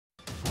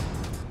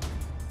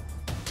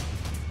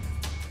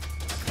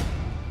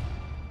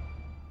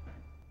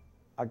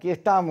Aquí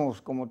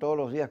estamos, como todos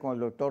los días, con el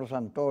doctor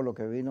Santolo,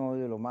 que vino hoy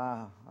de lo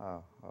más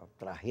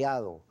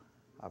trajeado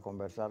a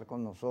conversar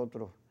con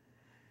nosotros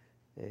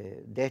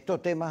de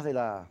estos temas de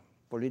la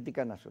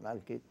política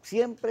nacional, que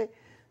siempre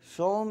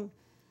son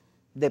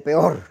de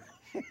peor,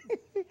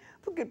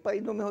 porque el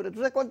país no mejora. ¿Tú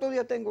sabes cuántos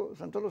días tengo,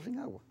 Santolo, sin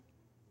agua?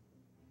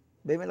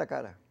 Veme la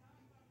cara.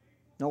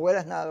 No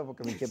huelas nada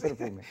porque me eché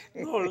perfume.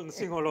 No,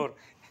 sin olor.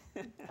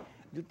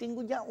 Yo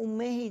tengo ya un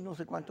mes y no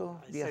sé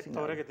cuántos días sin agua. Hay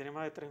sectores que tienen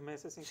más de 3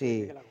 meses sin que Sí,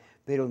 llegue el agua.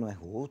 pero no es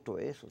justo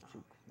eso,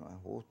 chicos, no es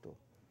justo.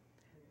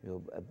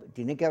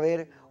 Tiene que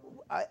haber,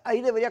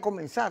 ahí debería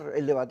comenzar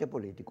el debate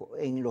político,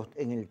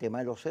 en el tema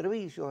de los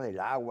servicios,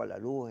 el agua, la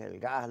luz, el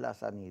gas, la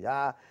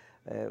sanidad,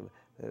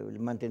 el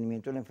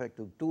mantenimiento de la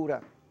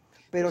infraestructura.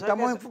 Pero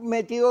estamos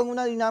metidos en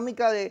una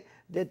dinámica de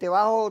te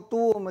bajo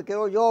tú o me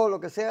quedo yo, lo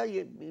que sea,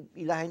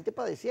 y la gente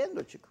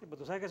padeciendo, chicos. Sí, pero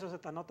tú sabes que eso se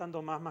está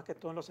notando más que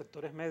todo en los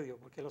sectores medios,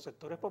 porque los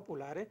sectores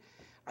populares,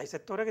 hay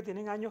sectores que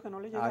tienen años que no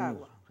les llega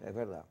agua. Es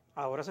verdad.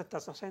 Ahora se está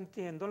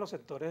sintiendo en los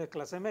sectores de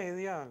clase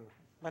media,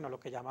 bueno, lo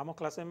que llamamos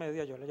clase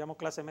media, yo le llamo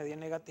clase media en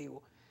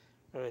negativo,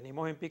 pero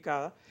venimos en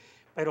picada,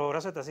 pero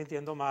ahora se está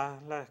sintiendo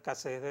más la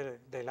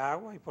escasez del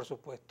agua y por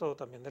supuesto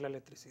también de la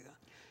electricidad.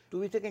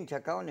 Tú viste que en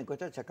Chacao, en la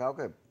encuesta de Chacao,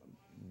 que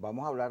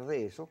vamos a hablar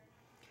de eso,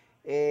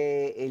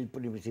 el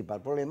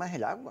principal problema es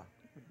el agua.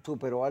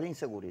 Superó a la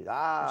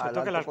inseguridad. Es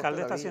cierto que el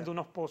alcalde está haciendo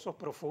unos pozos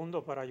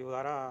profundos para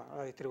ayudar a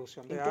la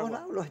distribución de agua. En todos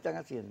lados los están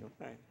haciendo.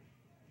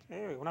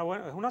 Es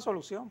una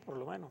solución, por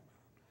lo menos.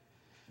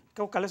 Hay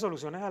que buscarle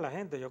soluciones a la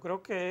gente. Yo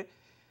creo que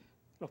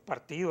los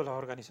partidos, las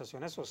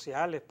organizaciones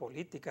sociales,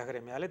 políticas,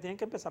 gremiales, tienen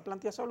que empezar a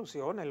plantear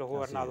soluciones, los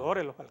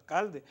gobernadores, los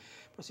alcaldes.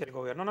 Pues si el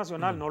gobierno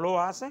nacional no lo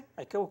hace,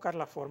 hay que buscar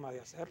la forma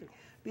de hacerlo.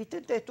 ¿Viste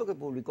el texto que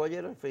publicó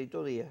ayer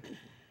Alfredito Díaz,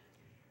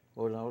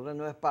 gobernador de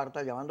Nueva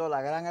Esparta, llamando a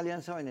la Gran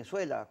Alianza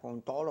Venezuela,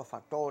 con todos los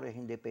factores,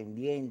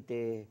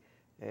 independientes,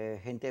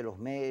 gente de los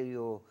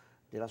medios,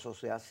 de la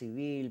sociedad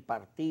civil,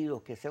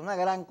 partidos, que sea una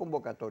gran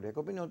convocatoria? ¿Qué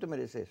opinión te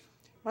merece eso?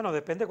 Bueno,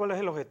 depende cuál es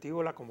el objetivo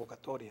de la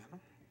convocatoria, ¿no?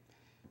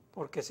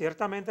 Porque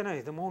ciertamente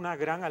necesitamos una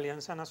gran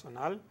alianza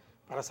nacional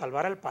para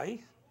salvar al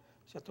país.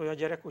 O sea, yo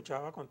ayer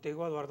escuchaba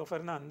contigo a Eduardo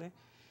Fernández,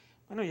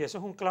 bueno, y eso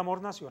es un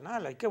clamor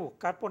nacional, hay que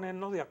buscar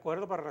ponernos de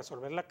acuerdo para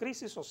resolver la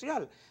crisis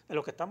social, de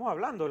lo que estamos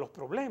hablando, de los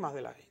problemas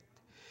de la gente.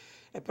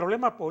 El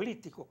problema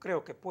político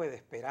creo que puede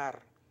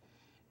esperar.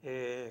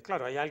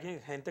 Claro, hay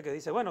gente que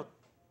dice, bueno,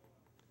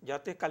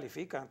 ya te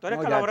califican, tú eres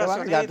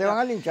colaboracionista, ya te van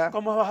a linchar.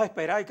 ¿Cómo vas a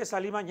esperar? Hay que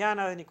salir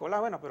mañana de Nicolás.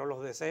 Bueno, pero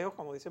los deseos,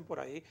 como dicen por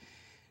ahí,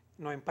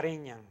 nos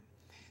empreñan.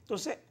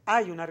 Entonces,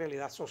 hay una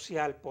realidad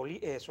social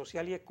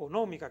y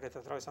económica que está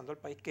atravesando el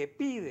país que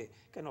pide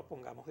que nos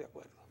pongamos de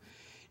acuerdo.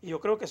 Y yo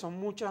creo que son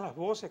muchas las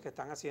voces que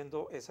están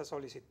haciendo esa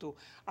solicitud.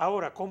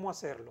 Ahora, ¿cómo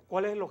hacerlo?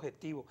 ¿Cuál es el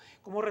objetivo?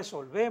 ¿Cómo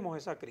resolvemos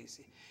esa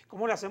crisis?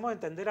 ¿Cómo le hacemos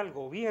entender al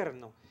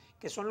gobierno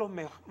que son los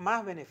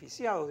más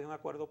beneficiados de un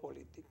acuerdo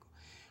político?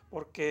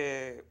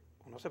 Porque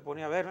uno se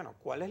pone a ver, bueno,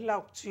 ¿cuál es la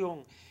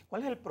opción?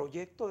 ¿Cuál es el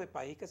proyecto de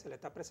país que se le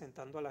está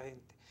presentando a la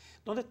gente?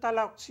 ¿Dónde está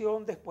la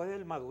opción después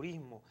del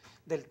madurismo,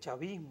 del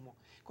chavismo?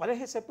 ¿Cuál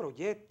es ese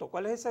proyecto?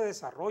 ¿Cuál es ese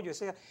desarrollo?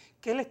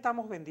 ¿Qué le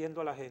estamos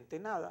vendiendo a la gente?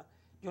 Nada.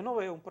 Yo no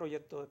veo un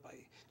proyecto de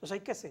país. Entonces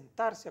hay que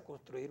sentarse a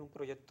construir un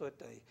proyecto de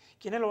país.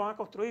 ¿Quiénes lo van a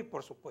construir?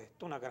 Por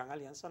supuesto, una gran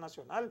alianza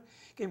nacional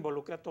que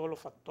involucre a todos los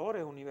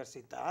factores,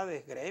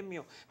 universidades,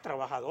 gremios,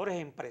 trabajadores,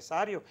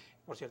 empresarios.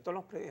 Por cierto,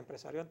 los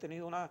empresarios han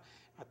tenido una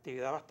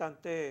actividad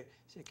bastante,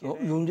 si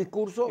quieren, y un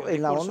discurso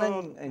en la onda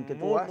en que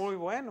tú vas. Muy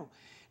bueno.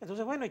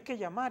 Entonces, bueno, hay que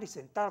llamar y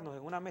sentarnos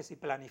en una mesa y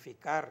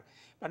planificar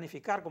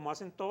como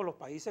hacen todos los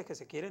países que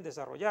se quieren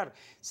desarrollar,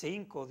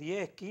 5,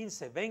 10,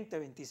 15, 20,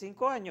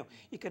 25 años,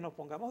 y que nos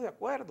pongamos de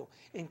acuerdo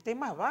en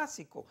temas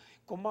básicos,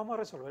 cómo vamos a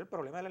resolver el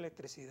problema de la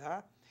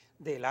electricidad,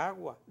 del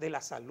agua, de la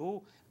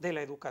salud, de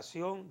la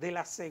educación, de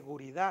la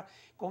seguridad.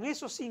 Con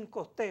esos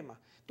 5 temas,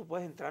 tú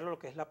puedes entrar a lo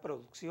que es la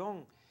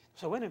producción.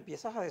 Entonces, bueno,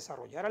 empiezas a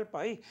desarrollar al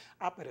país.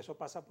 Pero eso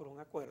pasa por un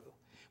acuerdo,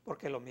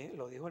 porque lo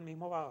dijo el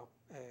mismo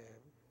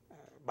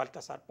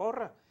Baltasar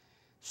Porras,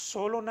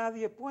 solo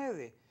nadie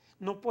puede.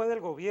 No puede el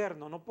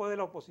gobierno, no puede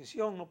la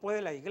oposición, no puede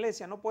la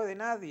iglesia, no puede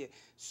nadie.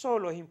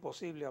 Solo es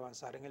imposible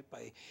avanzar en el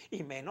país,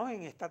 y menos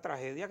en esta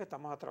tragedia que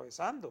estamos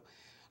atravesando.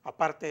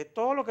 Aparte de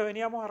todo lo que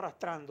veníamos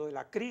arrastrando de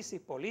la crisis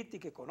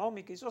política,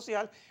 económica y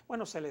social,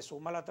 bueno, se le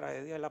suma la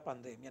tragedia de la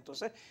pandemia.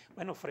 Entonces,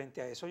 bueno,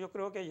 frente a eso yo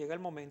creo que llega el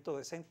momento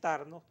de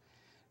sentarnos,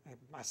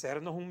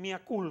 hacernos un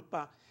mea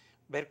culpa,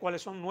 ver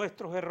cuáles son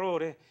nuestros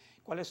errores,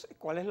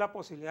 cuál es la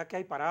posibilidad que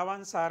hay para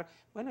avanzar,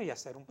 bueno, y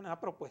hacer una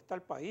propuesta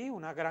al país,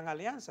 una gran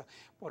alianza.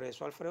 Por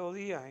eso Alfredo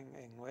Díaz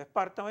en Nueva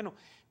Esparta, bueno,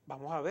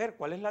 vamos a ver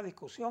cuál es la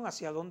discusión,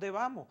 hacia dónde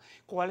vamos,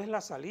 cuál es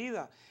la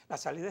salida. La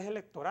salida es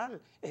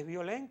electoral, es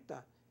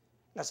violenta.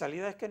 La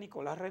salida es que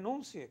Nicolás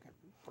renuncie.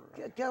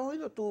 ¿Qué has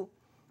oído tú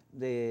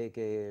de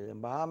que la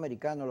embajada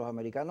americana, los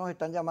americanos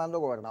están llamando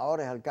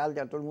gobernadores,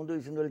 alcaldes, a todo el mundo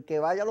diciendo el que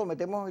vaya lo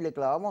metemos y le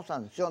clavamos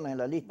sanciones en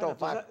la lista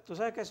opaca? Tú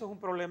sabes que eso es un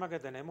problema que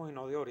tenemos y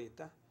no de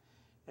ahorita.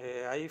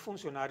 Hay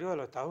funcionarios de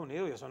los Estados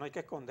Unidos, y eso no hay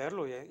que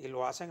esconderlo, y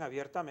lo hacen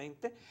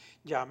abiertamente,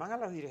 llaman a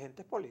los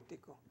dirigentes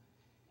políticos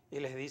y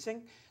les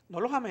dicen, no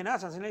los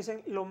amenazan, sino les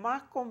dicen, lo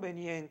más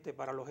conveniente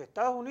para los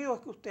Estados Unidos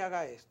es que usted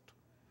haga esto,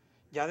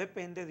 ya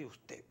depende de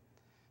usted.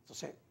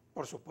 Entonces,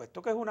 por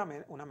supuesto que es una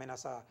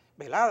amenaza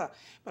velada,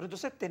 pero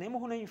entonces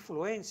tenemos una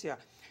influencia,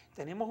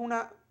 tenemos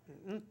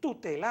un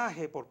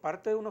tutelaje por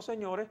parte de unos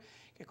señores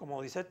que,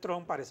 como dice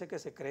Trump, parece que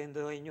se creen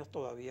dueños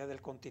todavía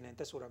del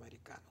continente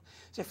suramericano.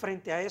 Entonces,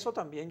 frente a eso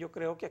también yo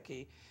creo que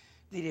aquí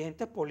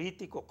dirigentes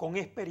políticos con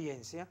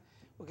experiencia,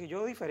 porque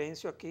yo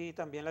diferencio aquí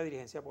también la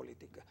dirigencia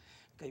política,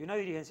 que hay una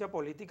dirigencia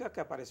política que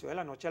apareció de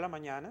la noche a la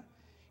mañana,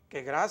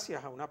 que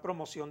gracias a una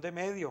promoción de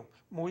medios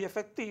muy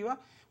efectiva,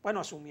 bueno,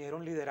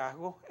 asumieron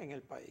liderazgo en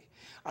el país.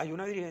 Hay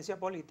una dirigencia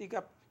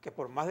política que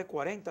por más de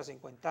 40,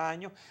 50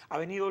 años ha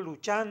venido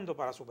luchando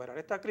para superar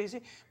esta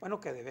crisis, bueno,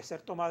 que debe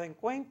ser tomada en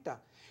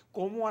cuenta.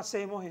 ¿Cómo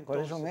hacemos entonces?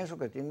 ¿Cuáles son esos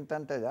que tienen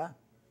tanta edad?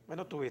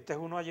 Bueno, tuviste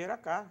uno ayer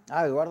acá.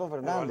 Ah, Eduardo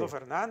Fernández. Eduardo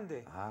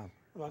Fernández.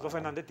 Eduardo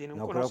Fernández tiene un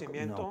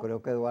conocimiento. No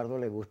creo que a Eduardo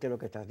le guste lo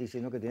que estás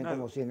diciendo, que tiene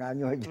como 100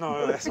 años.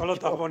 No, eso lo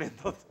estás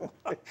poniendo tú.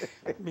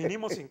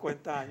 Mínimo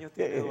 50 años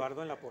tiene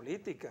Eduardo en la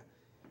política.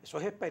 Eso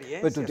es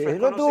experiencia. Pero tú tienes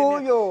es lo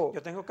tuyo.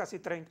 Yo tengo casi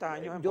 30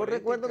 años en Yo política.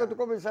 recuerdo que tú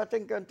comenzaste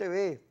en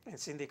CanTV. En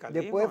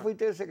sindicalismo. Después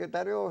fuiste el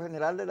secretario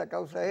general de la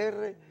causa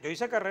R. Yo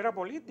hice carrera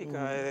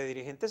política, de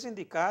dirigente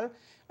sindical,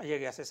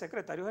 llegué a ser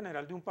secretario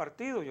general de un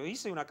partido. Yo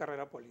hice una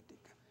carrera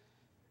política.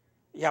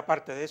 Y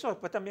aparte de eso,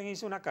 después también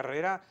hice una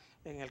carrera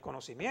en el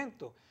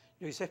conocimiento.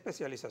 Yo hice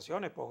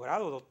especializaciones,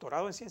 posgrado,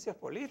 doctorado en ciencias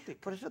políticas.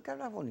 Por eso es que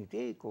hablas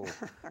bonitico,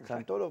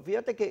 Santolo.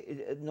 Fíjate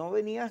que no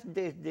venías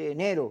desde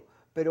enero,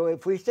 pero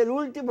fuiste el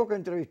último que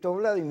entrevistó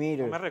Vladimir.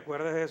 No me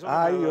recuerdes eso,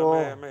 Ay,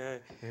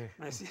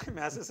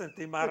 me hace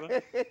sentir mal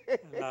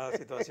la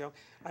situación.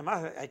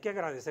 Además, hay que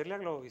agradecerle a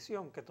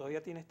Globovisión, que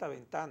todavía tiene esta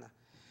ventana.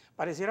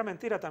 Pareciera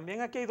mentira, también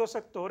aquí hay dos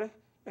sectores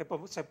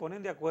se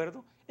ponen de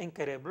acuerdo en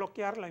querer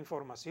bloquear la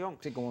información.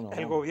 Sí, cómo no.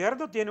 El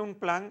gobierno tiene un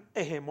plan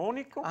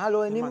hegemónico.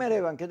 Lo de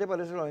Nimerevan, ¿qué te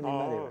parece lo de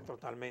Nimerevan? No,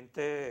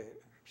 totalmente,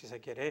 si se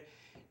quiere,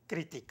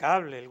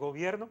 criticable el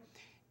gobierno.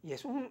 Y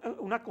es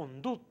una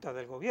conducta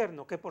del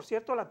gobierno, que por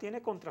cierto la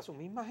tiene contra su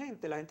misma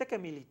gente, la gente que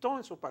militó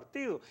en su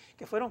partido,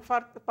 que fueron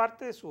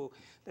parte de su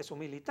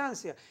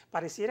militancia.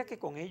 Pareciera que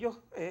con ellos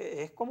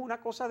es como una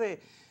cosa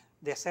de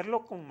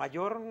hacerlo con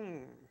mayor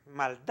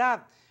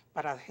maldad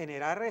para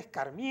generar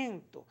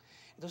escarmiento.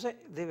 Entonces,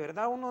 de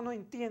verdad uno no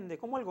entiende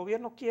cómo el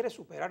gobierno quiere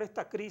superar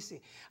esta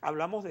crisis.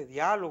 Hablamos de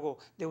diálogo,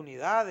 de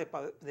unidad,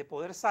 de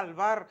poder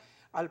salvar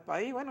al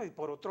país. Bueno, y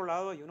por otro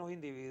lado hay unos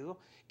individuos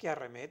que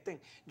arremeten.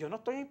 Yo no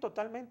estoy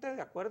totalmente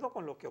de acuerdo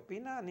con lo que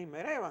opina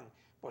Nimerevan.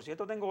 Por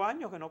cierto, tengo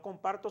años que no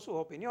comparto sus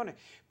opiniones,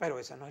 pero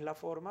esa no es la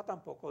forma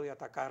tampoco de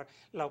atacar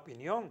la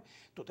opinión.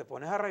 Tú te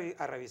pones a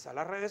revisar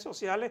las redes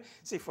sociales,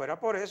 si fuera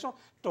por eso,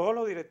 todos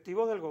los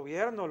directivos del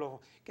gobierno,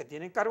 los que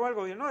tienen cargo del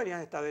gobierno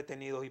deberían estar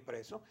detenidos y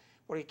presos.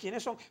 Porque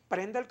 ¿quiénes son?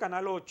 Prende el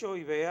Canal 8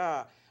 y ve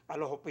a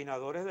los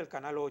opinadores del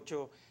Canal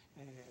 8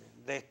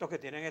 de estos que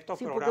tienen estos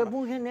programas. Porque es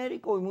muy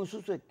genérico y muy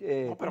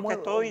susceptible. No, pero que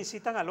todos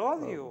incitan al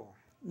odio.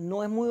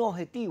 No es muy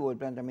objetivo el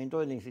planteamiento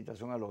de la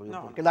incitación al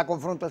odio, porque la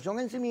confrontación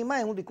en sí misma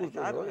es un discurso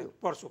de odio.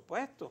 Por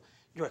supuesto.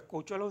 Yo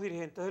escucho a los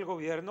dirigentes del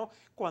gobierno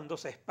cuando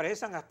se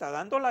expresan, hasta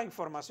dando la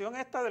información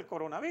esta del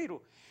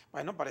coronavirus.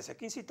 Bueno, parece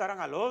que incitaran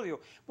al odio,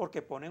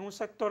 porque ponen un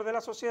sector de la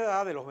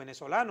sociedad, de los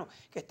venezolanos,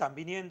 que están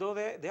viniendo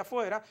de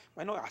afuera,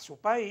 bueno, a su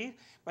país,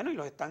 bueno, y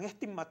los están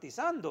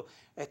estigmatizando.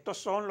 Estos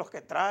son los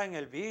que traen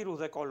el virus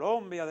de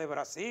Colombia, de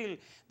Brasil,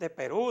 de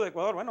Perú, de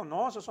Ecuador. Bueno,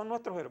 no, esos son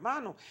nuestros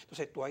hermanos.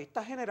 Entonces, tú ahí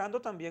estás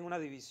generando también una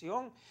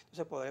división.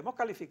 Entonces, podemos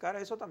calificar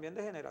eso también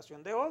de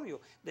generación de odio,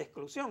 de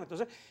exclusión.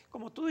 Entonces,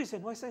 como tú dices,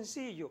 no es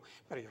sencillo.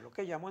 Pero yo lo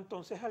que llamo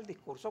entonces al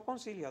discurso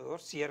conciliador,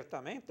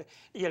 ciertamente,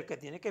 y el que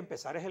tiene que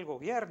empezar es el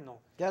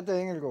gobierno.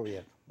 Quédate en el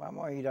gobierno.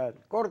 Vamos a ir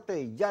al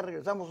corte y ya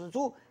regresamos en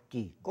su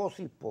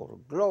Kicosis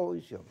por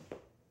Globovisión.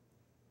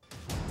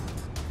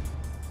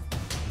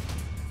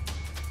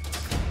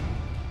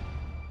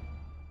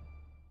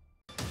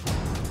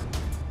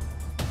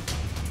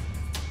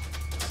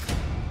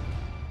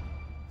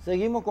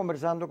 Seguimos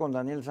conversando con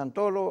Daniel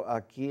Santolo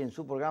aquí en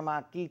su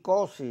programa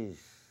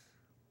Kicosis.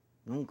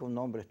 Nunca un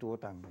nombre estuvo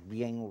tan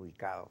bien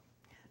ubicado.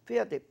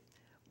 Fíjate,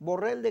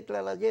 Borrell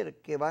declara ayer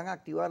que van a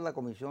activar la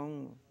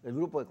comisión, el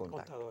grupo de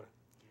contacto.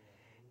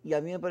 Y a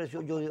mí me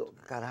pareció, yo digo,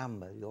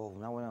 caramba, Dios,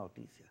 una buena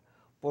noticia.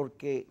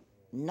 Porque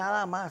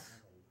nada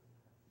más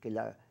que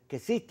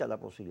exista la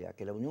posibilidad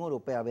que la Unión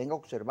Europea venga a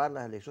observar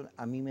las elecciones,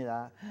 a mí me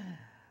da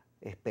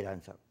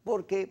esperanza.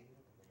 Porque,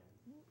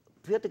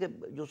 fíjate que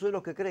yo soy de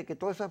los que cree que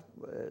todas esas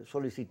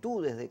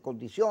solicitudes de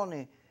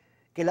condiciones,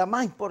 que la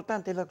más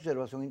importante es la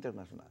observación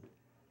internacional.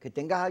 Que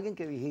tengas a alguien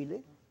que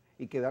vigile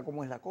y que vea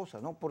cómo es la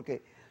cosa, ¿no?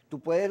 Porque tú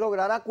puedes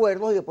lograr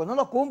acuerdos y después no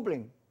los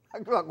cumplen.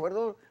 Los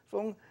acuerdos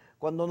son,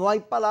 cuando no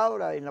hay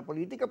palabra en la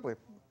política, pues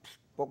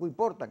poco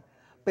importan.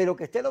 Pero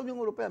que esté la Unión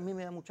Europea a mí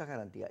me da muchas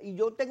garantías. Y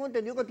yo tengo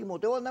entendido que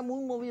Timoteo anda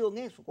muy movido en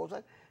eso,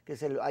 cosas que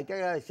hay que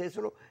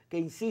agradecérselo, que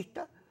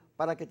insista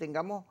para que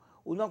tengamos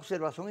una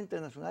observación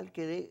internacional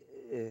que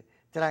dé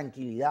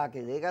tranquilidad,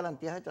 que dé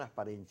garantías de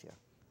transparencia.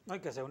 No, y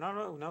que sea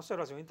una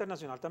observación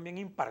internacional también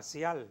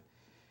imparcial.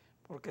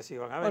 Porque si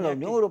van a Bueno,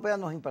 venir la Unión aquí, Europea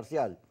no es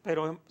imparcial,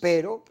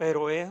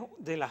 pero es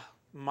de las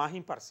más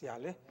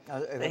imparciales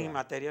es en verdad.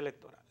 materia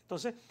electoral.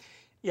 Entonces,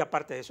 y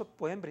aparte de eso,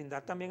 pueden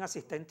brindar también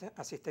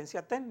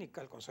asistencia técnica.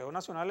 El Consejo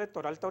Nacional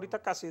Electoral está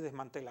ahorita casi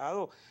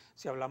desmantelado,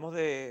 si hablamos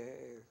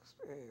de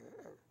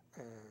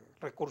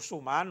recursos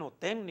humanos,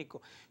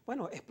 técnicos.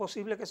 Bueno, es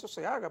posible que eso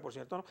se haga, por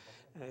cierto,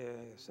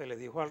 se le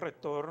dijo al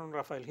rector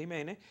Rafael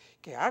Jiménez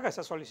que haga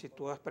esa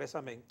solicitud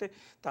expresamente,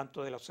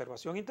 tanto de la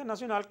observación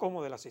internacional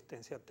como de la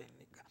asistencia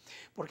técnica,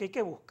 porque hay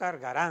que buscar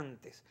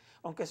garantes.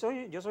 Aunque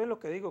yo soy lo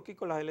que digo,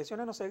 Kiko, las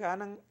elecciones no se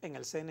ganan en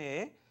el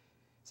CNE,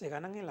 se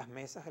ganan en las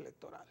mesas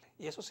electorales,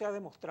 y eso se ha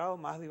demostrado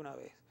más de una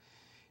vez.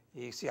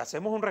 Y si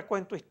hacemos un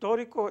recuento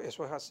histórico,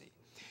 eso es así.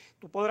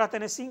 Tú podrás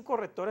tener 5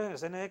 rectores en el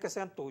CNE que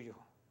sean tuyos,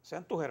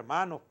 sean tus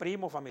hermanos,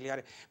 primos,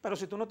 familiares, pero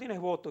si tú no tienes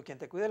voto y quien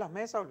te cuide las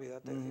mesas,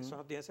 olvídate, eso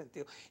no tiene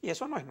sentido. Y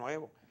eso no es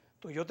nuevo,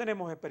 tú y yo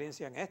tenemos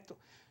experiencia en esto,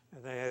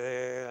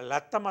 del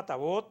acta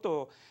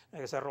matavoto,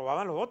 que se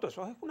robaban los votos,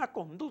 eso es una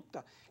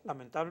conducta.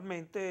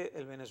 Lamentablemente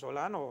el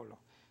venezolano, los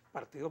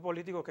partidos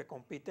políticos que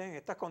compiten en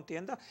estas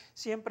contiendas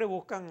siempre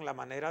buscan la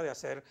manera de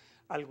hacer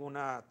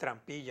alguna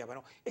trampilla.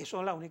 Bueno, eso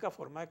es la única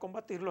forma de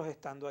combatirlos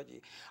estando allí.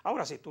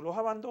 Ahora, si tú los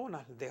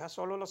abandonas, dejas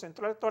solo los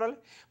centros electorales,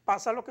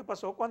 pasa lo que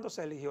pasó cuando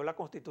se eligió la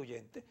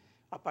constituyente.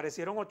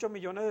 Aparecieron 8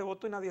 millones de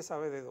votos y nadie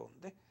sabe de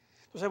dónde.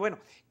 Entonces, bueno,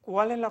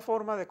 ¿cuál es la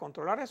forma de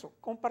controlar eso?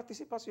 Con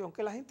participación,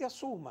 que la gente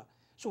asuma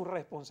su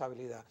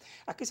responsabilidad.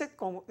 Aquí se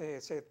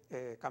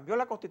cambió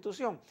la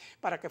Constitución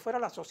para que fuera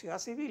la sociedad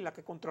civil la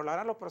que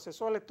controlara los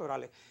procesos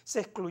electorales.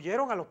 Se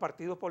excluyeron a los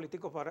partidos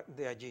políticos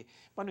de allí.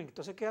 Bueno,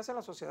 entonces, ¿qué hace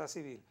la sociedad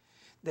civil?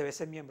 Debe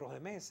ser miembros de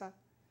mesa,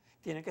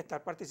 tienen que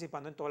estar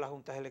participando en todas las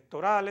juntas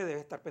electorales, debe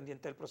estar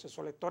pendiente del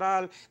proceso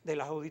electoral, de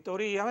las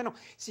auditorías. Bueno,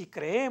 si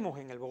creemos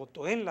en el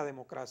voto, en la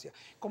democracia,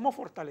 ¿cómo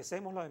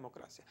fortalecemos la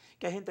democracia?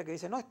 Que hay gente que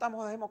dice, no,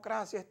 estamos de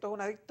democracia, esto es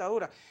una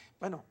dictadura.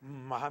 Bueno,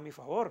 más a mi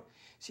favor.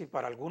 Si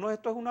para algunos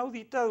esto es una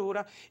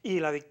dictadura y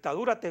la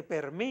dictadura te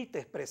permite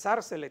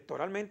expresarse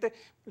electoralmente,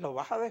 lo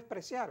vas a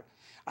despreciar.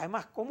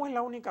 Además, ¿cómo es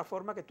la única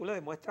forma que tú le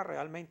demuestras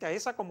realmente a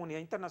esa comunidad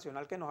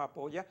internacional que nos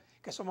apoya,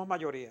 que somos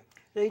mayoría?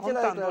 ¿Leíste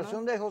la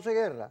declaración de José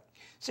Guerra?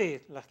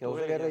 Sí, la Que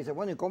José Guerra leyendo. dice,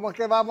 bueno, ¿y cómo es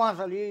que vamos a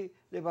salir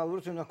de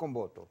Maduro si no es con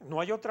votos? No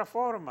hay otra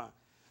forma.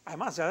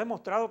 Además, se ha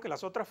demostrado que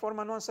las otras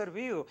formas no han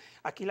servido.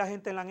 Aquí la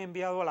gente la han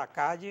enviado a la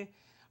calle,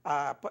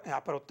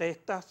 a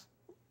protestas,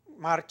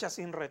 marchas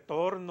sin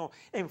retorno,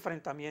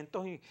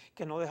 enfrentamientos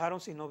que no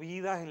dejaron sino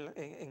vidas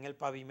en el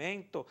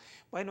pavimento,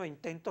 bueno,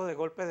 intentos de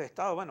golpes de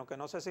Estado, bueno, que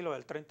no sé si lo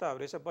del 30 de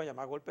abril se puede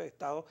llamar golpe de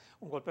Estado,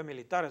 un golpe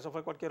militar, eso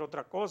fue cualquier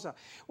otra cosa,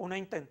 una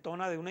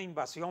intentona de una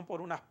invasión por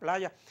unas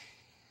playas.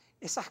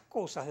 Esas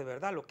cosas de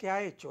verdad lo que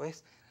ha hecho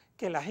es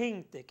que la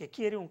gente que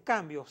quiere un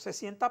cambio se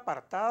sienta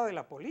apartada de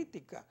la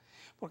política,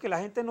 porque la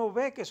gente no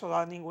ve que eso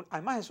da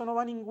además eso no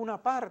va a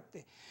ninguna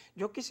parte.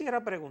 Yo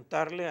quisiera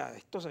preguntarle a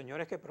estos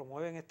señores que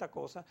promueven esta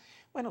cosa,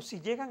 bueno,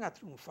 si llegan a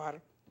triunfar,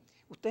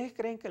 ¿ustedes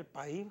creen que el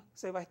país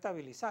se va a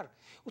estabilizar?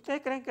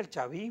 ¿Ustedes creen que el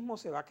chavismo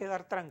se va a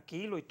quedar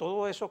tranquilo y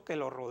todo eso que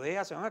lo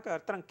rodea se van a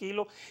quedar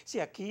tranquilos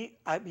si aquí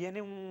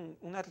viene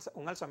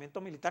un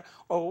alzamiento militar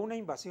o una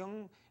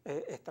invasión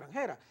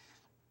extranjera?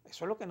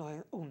 Eso es lo que nos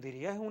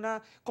hundiría, es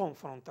una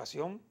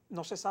confrontación,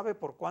 no se sabe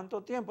por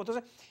cuánto tiempo.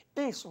 Entonces,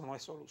 eso no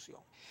es solución.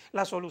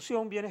 La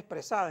solución viene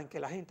expresada en que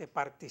la gente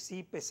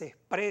participe, se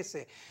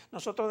exprese.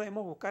 Nosotros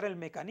debemos buscar el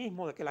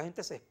mecanismo de que la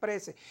gente se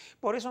exprese.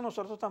 Por eso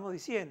nosotros estamos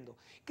diciendo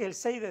que el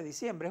 6 de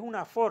diciembre es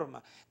una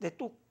forma de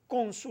tú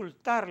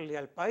consultarle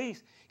al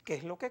país qué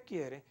es lo que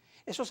quiere.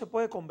 Eso se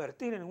puede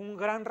convertir en un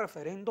gran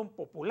referéndum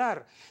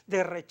popular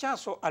de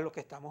rechazo a lo que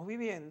estamos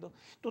viviendo.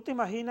 ¿Tú te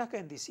imaginas que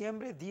en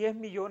diciembre 10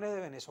 millones de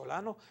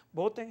venezolanos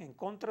voten en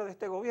contra de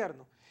este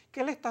gobierno?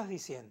 ¿Qué le estás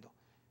diciendo?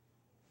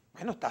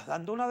 Bueno, estás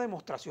dando una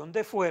demostración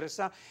de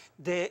fuerza,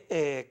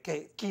 de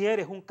que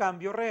quieres un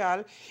cambio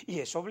real y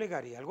eso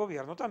obligaría al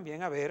gobierno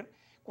también a ver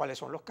cuáles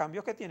son los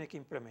cambios que tiene que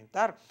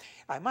implementar.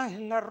 Además, es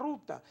la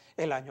ruta.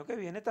 El año que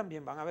viene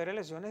también van a haber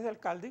elecciones de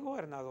alcalde y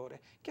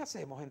gobernadores. ¿Qué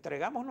hacemos?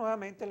 ¿Entregamos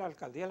nuevamente la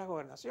alcaldía a las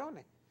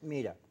gobernaciones?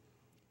 Mira,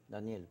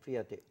 Daniel,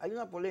 fíjate, hay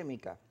una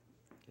polémica,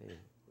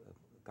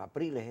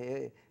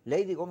 Capriles,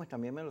 Lady Gómez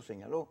también me lo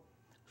señaló,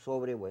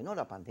 sobre, bueno,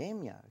 la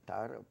pandemia,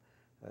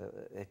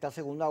 esta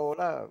segunda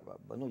ola,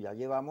 bueno, ya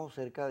llevamos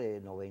cerca de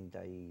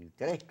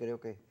 93, creo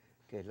que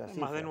es la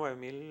cifra. Más de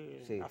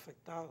 9.000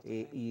 afectados.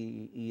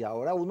 Y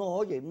ahora uno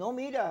oye, no,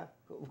 mira,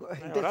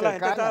 ahora la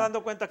gente está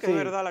dando cuenta que es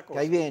verdad la cosa. Que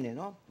ahí viene,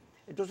 ¿no?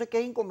 Entonces,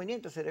 ¿qué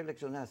inconveniente hacer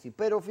elecciones así?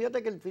 Pero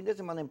fíjate que el fin de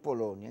semana en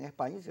Polonia, en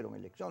España hicieron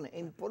elecciones.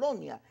 En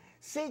Polonia,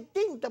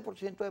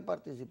 70% de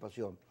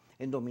participación.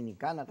 En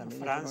Dominicana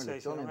también hicieron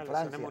elecciones, en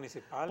Francia.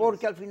 Municipales.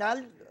 Porque al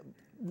final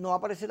no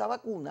aparece la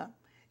vacuna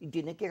y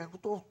tienes que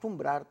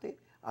acostumbrarte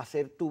a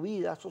hacer tu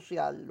vida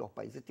social. Los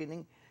países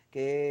tienen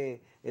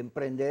que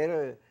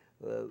emprender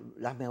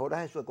las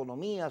mejoras de su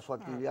economía, su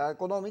actividad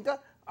económica,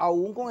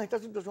 aún con esta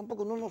situación,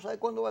 porque uno no sabe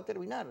cuándo va a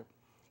terminar.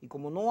 Y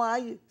como no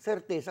hay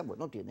certeza,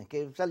 bueno, tienes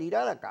que salir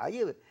a la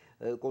calle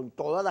con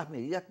todas las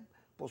medidas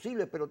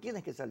posibles, pero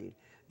tienes que salir.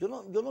 Yo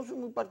no soy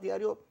muy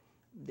partidario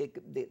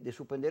de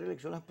suspender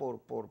elecciones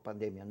por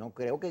pandemia. No,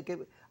 creo que hay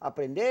que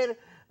aprender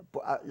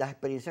las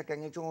experiencias que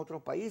han hecho en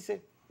otros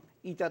países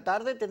y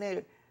tratar de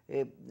tener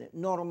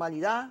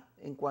normalidad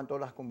en cuanto a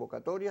las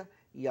convocatorias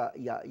y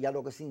a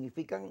lo que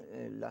significan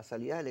las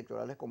salidas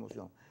electorales como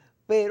son.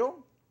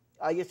 Pero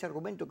hay ese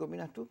argumento, ¿qué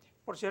opinas tú?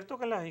 Por cierto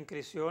que las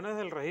inscripciones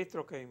del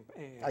registro que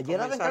ayer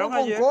comenzaron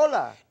con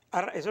cola.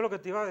 Eso es lo que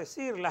te iba a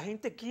decir, la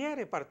gente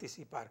quiere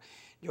participar.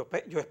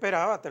 Yo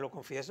esperaba, te lo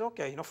confieso,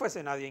 que ahí no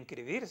fuese nadie a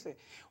inscribirse.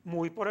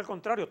 Muy por el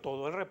contrario,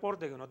 todo el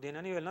reporte que uno tiene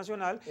a nivel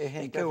nacional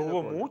es que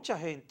hubo mucha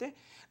gente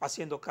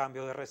haciendo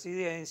cambio de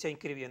residencia,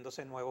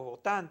 inscribiéndose nuevos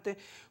votantes,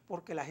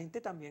 porque la gente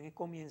también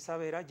comienza a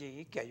ver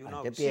allí que hay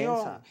una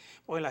opción.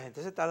 Porque la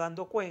gente se está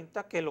dando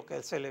cuenta que lo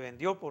que se le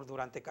vendió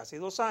durante casi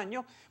 2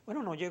 años,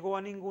 bueno, no llegó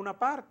a ninguna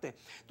parte.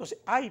 Entonces,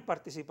 hay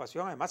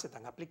participación, además se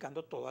están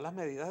aplicando todas las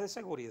medidas de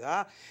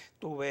seguridad.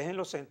 Tú ves en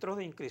los centros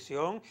de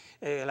inscripción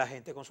la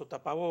gente con su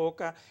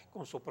tapaboca,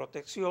 con su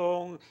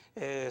protección,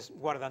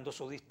 guardando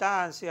su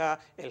distancia,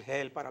 el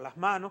gel para las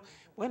manos.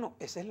 Bueno,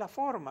 esa es la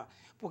forma,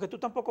 porque tú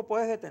tampoco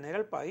puedes detener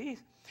al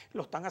país.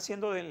 Lo están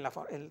haciendo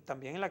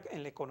también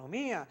en la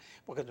economía,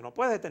 porque tú no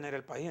puedes detener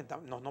el país,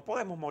 no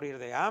podemos morir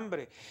de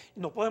hambre,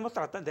 no podemos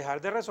dejar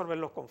de resolver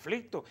los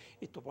conflictos.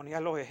 Y tú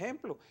ponías los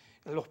ejemplos,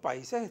 los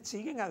países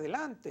siguen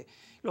adelante.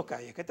 Lo que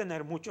hay es que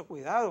tener mucho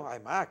cuidado,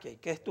 además que hay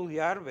que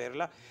estudiar, ver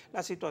la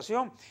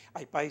situación.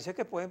 Hay países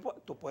que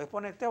tú puedes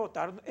ponerte a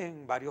votar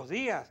en varios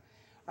días,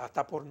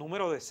 hasta por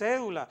número de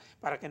cédula,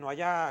 para que no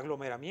haya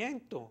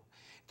aglomeramiento.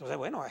 Entonces,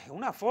 bueno, es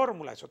una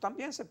fórmula, eso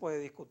también se puede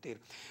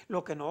discutir.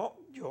 Lo que no,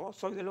 yo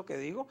soy de lo que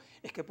digo,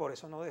 es que por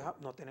eso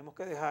no tenemos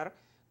que dejar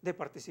de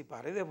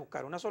participar y de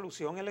buscar una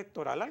solución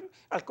electoral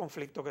al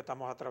conflicto que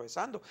estamos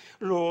atravesando.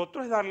 Lo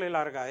otro es darle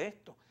larga a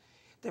esto.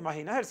 ¿Te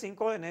imaginas el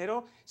 5 de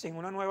enero sin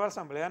una nueva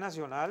Asamblea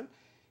Nacional?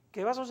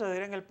 ¿Qué va a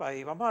suceder en el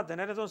país? Vamos a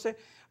tener entonces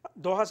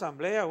 2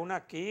 asambleas, una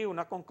aquí,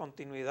 una con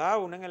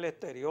continuidad, una en el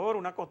exterior,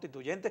 una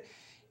constituyente.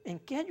 ¿En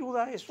qué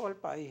ayuda eso al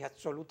país?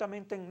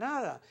 Absolutamente en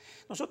nada.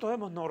 Nosotros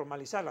debemos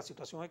normalizar la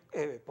situación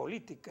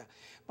política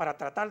para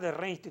tratar de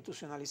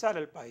reinstitucionalizar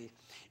el país.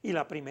 Y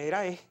la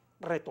primera es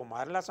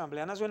retomar la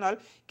Asamblea Nacional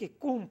que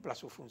cumpla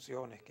sus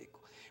funciones, Kiko.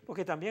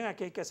 Porque también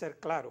aquí hay que ser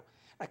claro.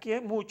 Aquí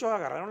muchos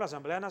agarraron la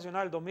Asamblea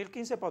Nacional del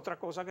 2015 para otra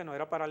cosa que no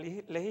era para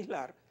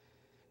legislar.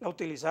 La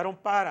utilizaron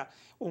para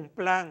un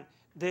plan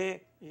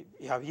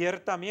y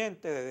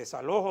abiertamente de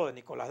desalojo de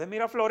Nicolás de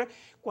Miraflores,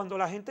 cuando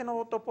la gente no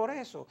votó por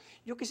eso.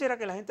 Yo quisiera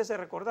que la gente se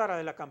recordara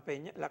de la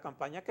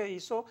campaña que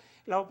hizo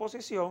la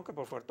oposición, que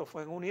por cierto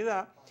fue en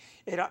unidad,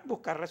 era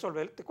buscar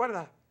resolver, ¿te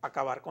acuerdas?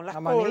 Acabar con las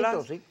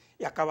colas, sí.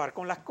 Y acabar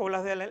con las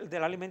colas de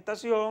la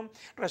alimentación,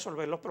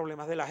 resolver los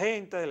problemas de la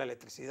gente, de la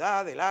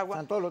electricidad, del agua.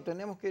 Santolo,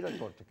 tenemos que ir al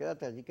corte.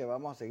 Quédate allí que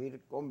vamos a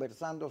seguir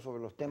conversando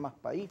sobre los temas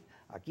país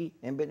aquí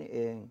en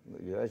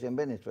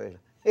Venezuela.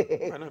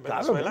 Bueno, en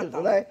Venezuela,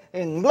 claro,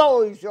 en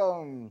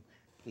Globovisión,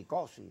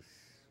 Kicosis.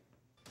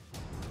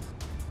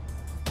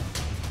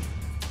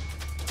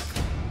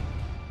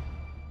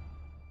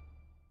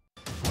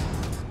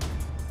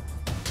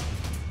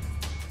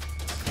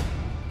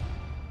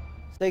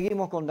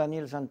 Seguimos con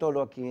Daniel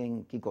Santolo aquí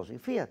en Kicosis.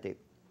 Fíjate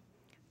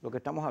lo que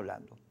estamos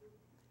hablando.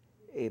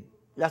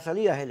 Las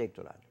salidas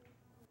electorales.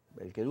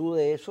 El que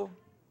dude de eso,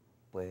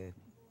 pues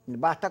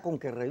basta con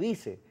que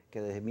revise que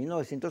desde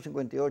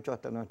 1958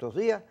 hasta nuestros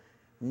días,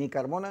 ni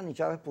Carmona ni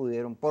Chávez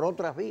pudieron, por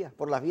otras vías,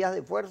 por las vías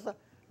de fuerza,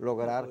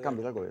 lograr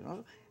cambiar el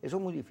gobierno. Eso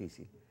es muy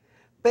difícil.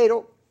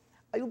 Pero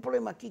hay un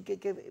problema aquí que hay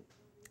que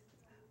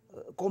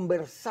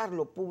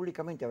conversarlo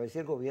públicamente, a ver si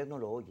el gobierno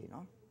lo oye,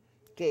 ¿no?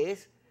 Que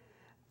es,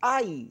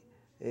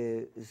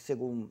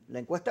 según la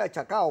encuesta de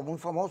Chacao, muy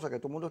famosa, que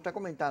todo el mundo está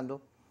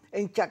comentando,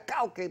 en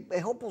Chacao, que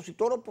es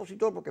opositor,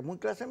 porque es muy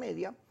clase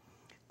media,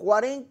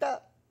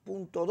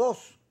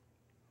 40.2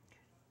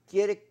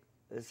 quiere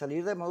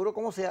salir de Maduro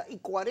como sea, y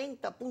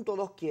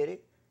 40.2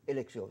 quiere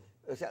elecciones.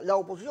 O sea, la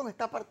oposición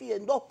está partida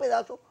en 2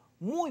 pedazos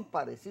muy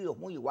parecidos,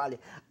 muy iguales,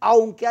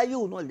 aunque hay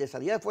uno, el de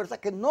salida de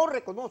fuerza, que no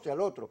reconoce al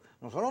otro.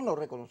 No solo no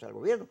reconoce al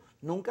gobierno,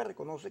 nunca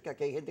reconoce que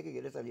aquí hay gente que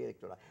quiere salir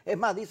electoral. Es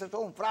más, dice,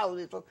 eso es un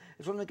fraude,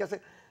 eso no hay que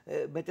hacer,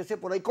 meterse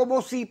por ahí,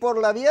 como si por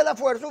la vía de la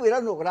fuerza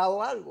hubieran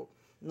logrado algo.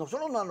 No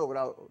solo no han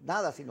logrado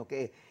nada, sino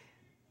que,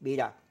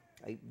 mira,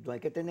 no hay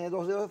que tener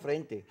 2 dedos de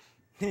frente,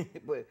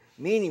 pues,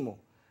 mínimo.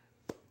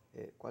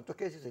 ¿Cuántos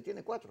que se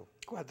tiene? 4.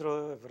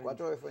 4 de frente.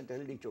 4 de frente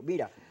es el dicho.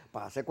 Mira,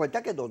 para darse cuenta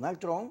que Donald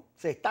Trump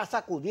se está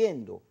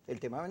sacudiendo el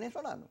tema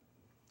venezolano.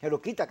 Se lo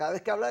quita cada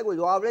vez que habla de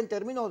Guaidó, habla en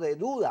términos de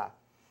duda.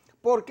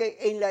 Porque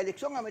en la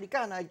elección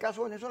americana, el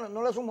caso venezolano,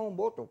 no le suma un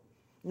voto.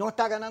 No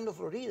está ganando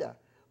Florida,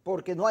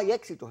 porque no hay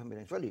éxitos en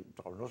Venezuela. Y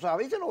Trump lo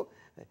sabe y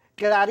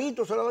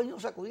clarito se lo ha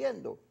venido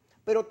sacudiendo.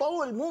 Pero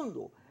todo el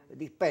mundo,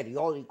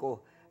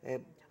 periódicos,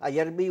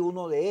 ayer vi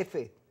uno de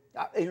F,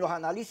 en los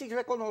análisis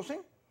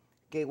reconocen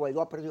que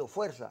Guaidó ha perdido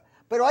fuerza.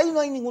 Pero ahí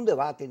no hay ningún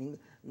debate.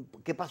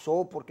 ¿Qué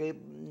pasó? ¿Por qué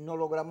no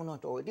logramos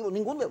nuestro objetivo?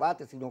 Ningún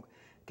debate, sino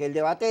que el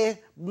debate es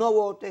no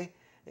votes,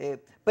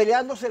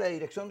 peleándose la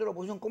dirección de la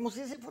oposición, como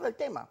si ese fuera el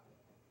tema.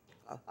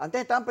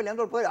 Antes estaban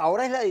peleando el poder,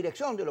 ahora es la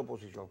dirección de la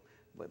oposición.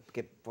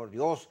 que por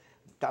Dios,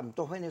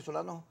 tantos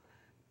venezolanos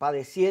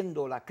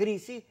padeciendo la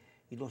crisis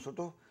y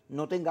nosotros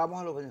no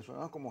tengamos a los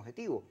venezolanos como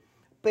objetivo.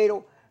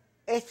 Pero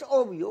es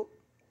obvio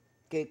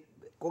que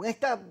con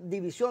esta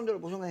división de la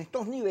oposición en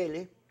estos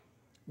niveles,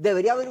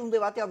 debería haber un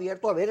debate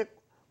abierto a ver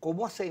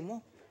cómo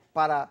hacemos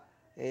para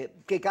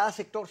que cada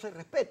sector se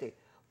respete.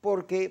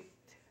 Porque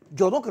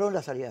yo no creo en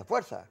la salida de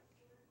fuerza.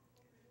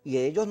 Y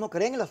ellos no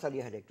creen en las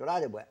salidas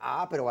electorales. Pues,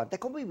 pero antes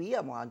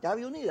convivíamos, antes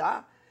había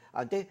unidad.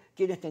 Antes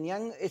quienes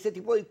tenían ese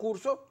tipo de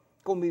discurso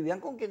convivían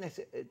con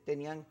quienes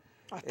tenían...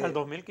 Hasta el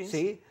 2015.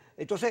 Sí.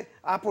 Entonces,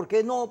 ¿por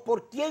qué no?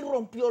 ¿Por quién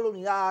rompió la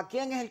unidad? ¿A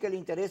quién es el que le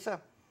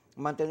interesa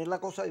mantener la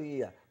cosa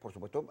dividida? Por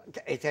supuesto,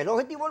 ese es el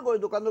objetivo del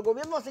gobierno. Cuando el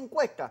gobierno hace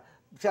encuestas,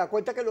 se da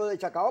cuenta que lo de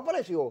Chacao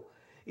apareció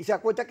y se da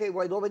cuenta que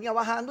Guaidó venía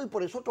bajando y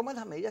por eso toman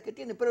las medidas que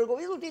tiene. Pero el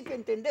gobierno tiene que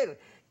entender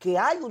que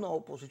hay una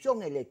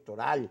oposición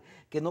electoral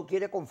que no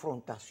quiere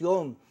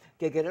confrontación,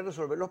 que quiere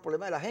resolver los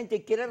problemas de la gente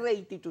y quiere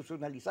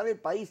reinstitucionalizar el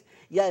país.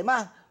 Y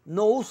además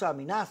no usa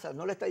amenazas,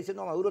 no le está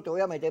diciendo a Maduro te voy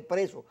a meter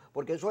preso,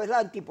 porque eso es la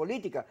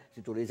antipolítica.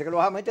 Si tú le dices que lo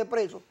vas a meter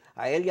preso,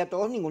 a él y a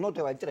todos ninguno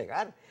te va a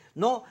entregar.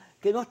 No,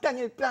 que no está en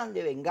el plan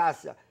de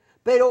venganza.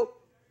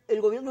 Pero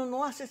el gobierno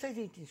no hace esa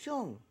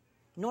distinción,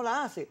 no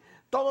la hace.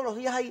 Todos los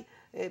días hay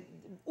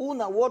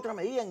una u otra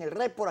medida en el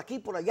red, por aquí,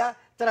 por allá,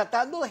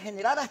 tratando de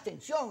generar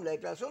abstención. La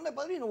declaración de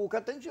padrino busca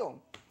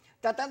abstención,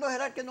 tratando de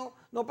generar que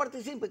no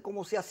participe,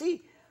 como si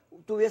así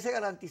tuviese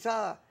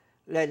garantizada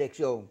la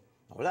elección.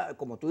 Ahora,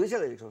 como tú dices,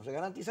 la elección se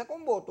garantiza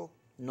con votos,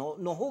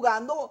 no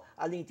jugando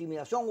a la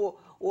intimidación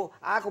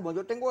como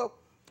yo tengo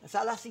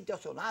salas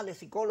situacionales,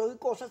 psicólogos y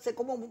cosas, sé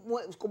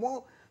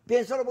cómo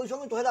piensa la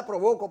oposición, entonces la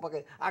provoco para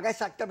que haga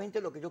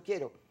exactamente lo que yo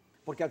quiero,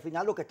 porque al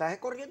final lo que estás es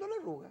corriendo la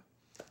arruga.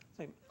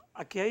 Sí.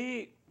 Aquí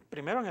hay,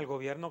 primero en el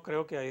gobierno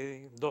creo que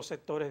hay dos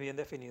sectores bien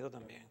definidos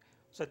también.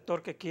 Un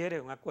sector que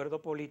quiere un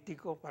acuerdo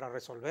político para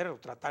resolver o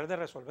tratar de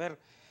resolver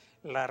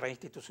la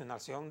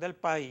reinstitucionalización del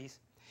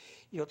país,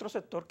 y otro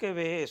sector que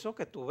ve eso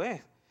que tú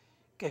ves,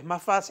 que es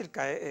más fácil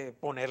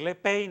ponerle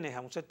peines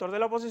a un sector de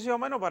la oposición,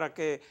 bueno, para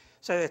que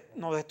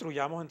nos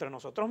destruyamos entre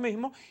nosotros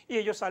mismos y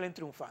ellos salen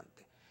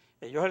triunfantes.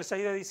 Ellos el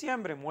 6 de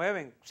diciembre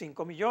mueven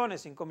 5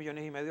 millones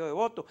y medio de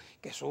votos,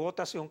 que es su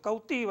votación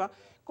cautiva,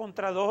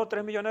 contra 2 o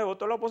 3 millones de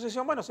votos de la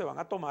oposición, bueno, se van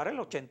a tomar el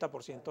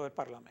 80% del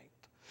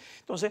Parlamento.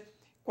 Entonces,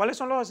 ¿cuáles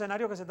son los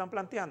escenarios que se están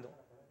planteando?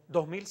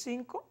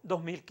 2005,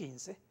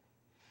 2015.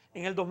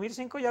 En el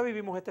 2005 ya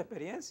vivimos esta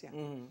experiencia,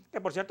 que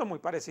por cierto es muy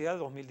parecida al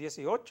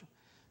 2018,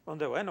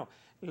 donde, bueno,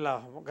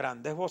 los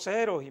grandes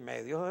voceros y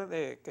medios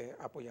que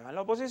apoyaban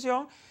la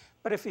oposición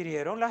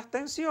prefirieron la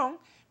abstención.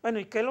 Bueno,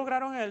 ¿y qué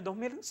lograron en el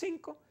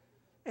 2005?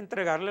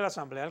 Entregarle la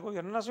Asamblea al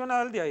Gobierno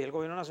Nacional, de ahí el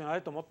Gobierno Nacional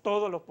le tomó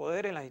todos los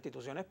poderes en las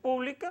instituciones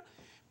públicas,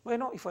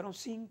 bueno, y fueron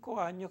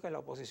 5 años que la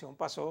oposición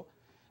pasó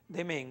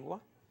de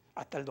mengua,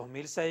 hasta el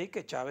 2006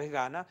 que Chávez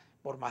gana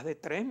por más de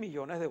 3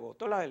 millones de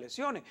votos las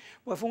elecciones.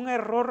 Pues fue un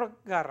error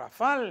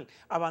garrafal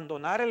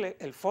abandonar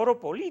el foro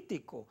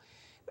político.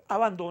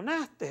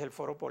 Abandonaste el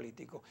foro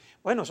político.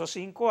 Bueno, esos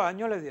 5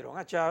 años le dieron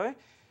a Chávez,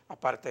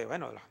 aparte de,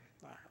 bueno,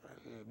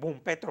 el boom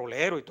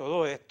petrolero y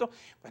todo esto,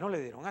 bueno, le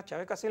dieron a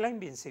Chávez casi la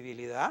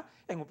invencibilidad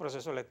en un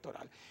proceso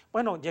electoral.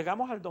 Bueno,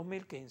 llegamos al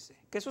 2015.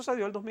 ¿Qué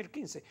sucedió el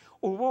 2015?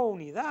 Hubo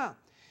unidad.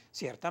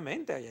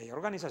 Ciertamente, hay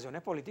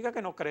organizaciones políticas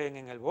que no creen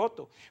en el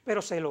voto,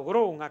 pero se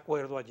logró un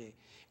acuerdo allí.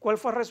 ¿Cuál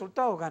fue el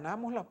resultado?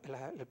 Ganamos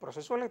el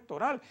proceso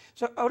electoral. O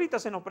sea, ahorita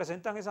se nos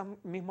presentan esos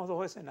mismos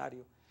dos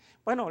escenarios.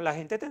 Bueno, la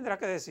gente tendrá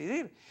que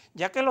decidir,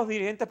 ya que los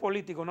dirigentes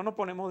políticos no nos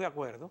ponemos de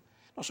acuerdo,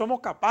 no somos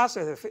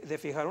capaces de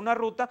fijar una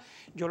ruta.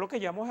 Yo lo que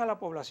llamo es a la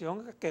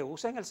población que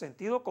use en el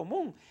sentido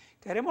común.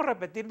 ¿Queremos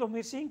repetir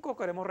 2005 o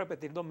queremos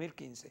repetir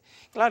 2015?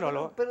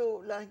 Claro,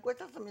 pero las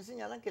encuestas también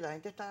señalan que la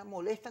gente está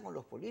molesta con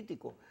los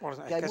políticos.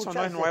 Que hay eso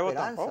no es nuevo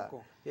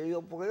tampoco. Yo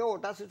digo, ¿por qué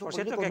votar si esos Por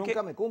cierto, políticos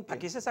nunca me cumplen?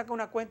 Aquí se saca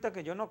una cuenta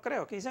que yo no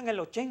creo. Aquí dicen el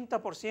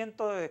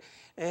 80%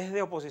 es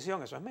de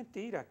oposición. Eso es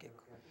mentira,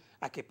 Kiko.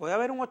 Aquí puede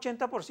haber un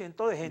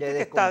 80% de gente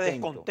que está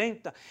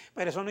descontenta,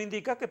 pero eso no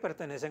indica que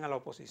pertenecen a la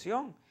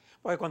oposición.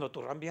 Porque cuando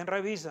tú también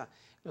revisas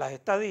las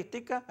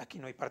estadísticas, aquí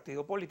no hay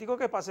partido político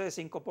que pase de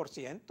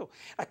 5%,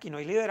 aquí no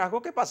hay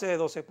liderazgo que pase de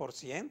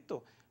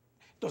 12%.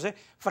 Entonces,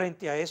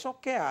 frente a eso,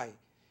 ¿qué hay?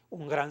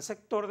 Un gran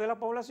sector de la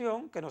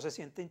población que no se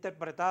siente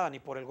interpretada ni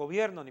por el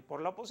gobierno ni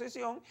por la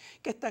oposición,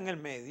 que está en el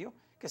medio,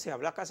 que se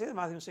habla casi de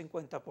más de un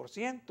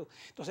 50%.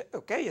 Entonces,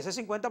 ok, ese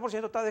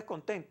 50% está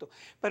descontento,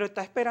 pero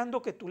está esperando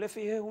que tú le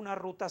fijes una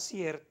ruta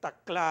cierta,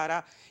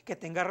 clara, que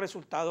tenga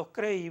resultados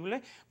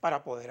creíbles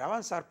para poder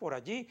avanzar por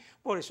allí.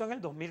 Por eso en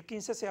el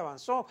 2015 se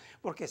avanzó,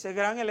 porque ese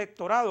gran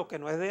electorado, que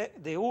no es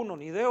de uno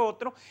ni de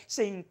otro,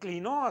 se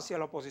inclinó hacia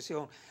la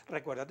oposición.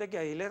 Recuérdate que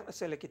ahí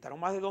se le quitaron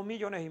más de 2,5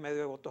 millones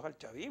de votos al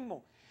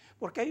chavismo,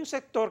 porque hay un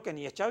sector que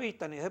ni es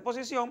chavista ni es de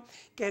oposición,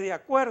 que de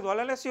acuerdo a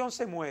la elección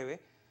se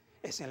mueve.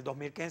 Es en el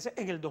 2015,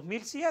 en el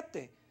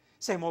 2007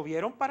 se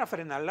movieron para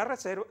frenar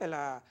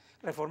la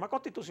reforma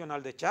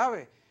constitucional de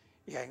Chávez.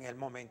 Y en el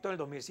momento del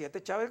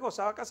 2007 Chávez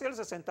gozaba casi el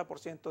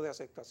 60% de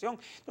aceptación.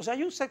 Entonces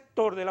hay un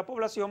sector de la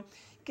población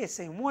que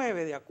se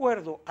mueve de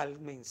acuerdo al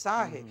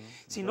mensaje.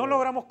 Si no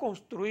logramos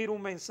construir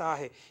un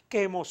mensaje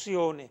que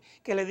emocione,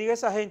 que le diga a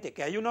esa gente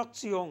que hay una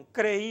opción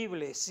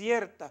creíble,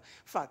 cierta,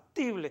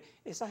 factible,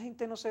 esa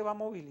gente no se va a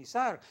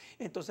movilizar.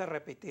 Entonces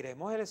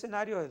repetiremos el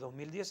escenario de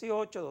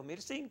 2018,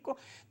 2005,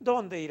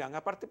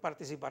 donde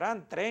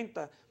participarán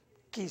 30,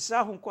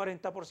 quizás un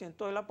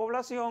 40% de la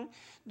población,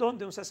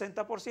 donde un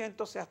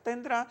 60% se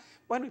abstendrá,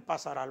 bueno, y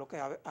pasará lo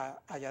que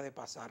haya de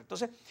pasar.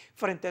 Entonces,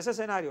 frente a ese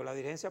escenario, la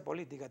dirigencia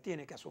política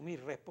tiene que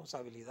asumir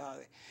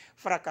responsabilidades.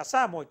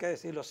 Fracasamos, hay que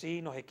decirlo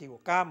así, nos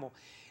equivocamos.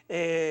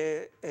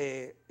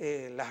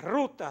 Las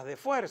rutas de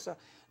fuerza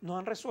no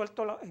han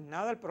resuelto en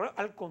nada el problema,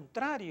 al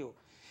contrario.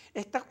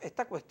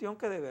 Esta cuestión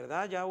que de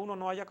verdad ya uno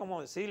no haya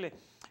como decirle,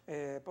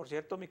 por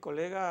cierto, mi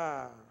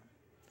colega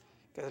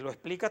que lo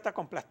explica hasta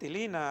con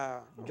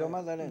plastilina,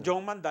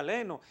 John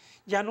Magdaleno,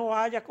 ya no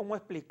haya cómo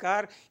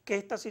explicar que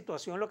esta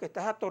situación lo que está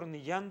es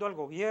atornillando al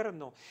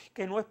gobierno,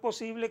 que no es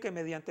posible que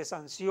mediante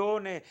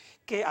sanciones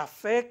que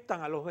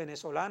afectan a los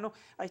venezolanos,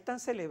 ahí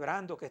están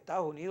celebrando que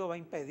Estados Unidos va a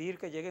impedir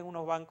que lleguen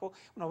unos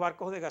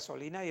barcos de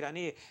gasolina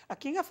iraníes. ¿A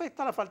quién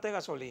afecta la falta de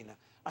gasolina?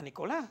 A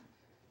Nicolás.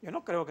 Yo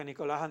no creo que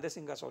Nicolás ande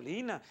sin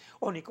gasolina,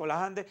 o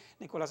Nicolás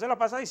se la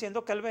pasa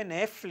diciendo que él ve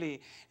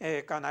Netflix,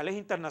 canales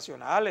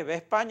internacionales, ve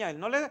España, él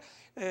no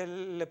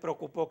le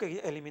preocupó que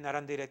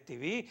eliminaran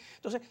DirecTV.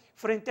 Entonces,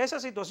 frente a esa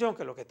situación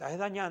que lo que está es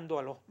dañando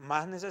a los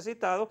más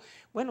necesitados,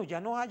 bueno, ya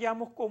no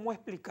hallamos cómo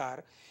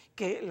explicar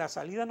que la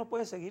salida no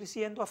puede seguir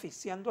siendo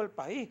asfixiando al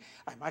país.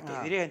 Además que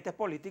hay dirigentes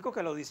políticos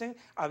que lo dicen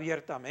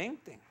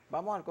abiertamente.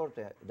 Vamos al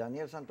corte.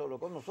 Daniel Santolo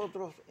con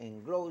nosotros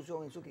en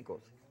Globovisión en su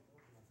Kicosis.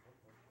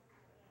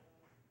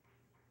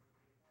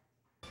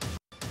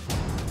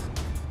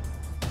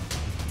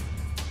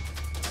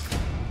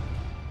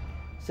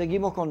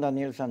 Seguimos con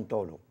Daniel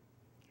Santolo.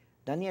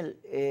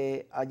 Daniel,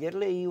 ayer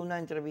leí una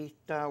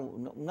entrevista,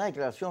 una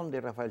declaración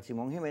de Rafael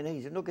Simón Jiménez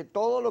diciendo que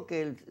todo lo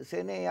que el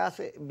CNE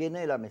hace viene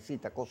de la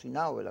mesita,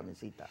 cocinado de la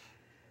mesita.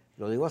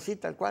 Lo digo así,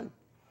 tal cual.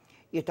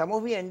 Y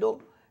estamos viendo,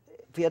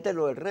 fíjate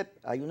lo del REP,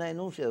 hay una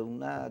denuncia de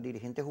una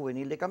dirigente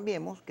juvenil de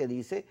Cambiemos que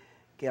dice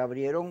que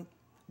abrieron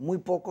muy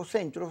pocos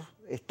centros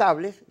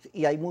estables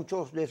y hay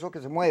muchos de esos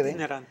que se mueven,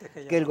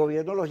 que el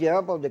gobierno los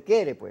lleva por donde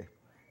quiere, pues.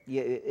 Y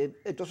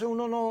entonces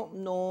uno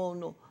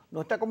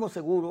no está como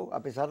seguro, a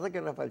pesar de que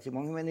Rafael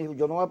Simón Jiménez dijo,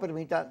 yo no voy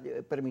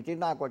a permitir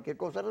nada, cualquier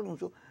cosa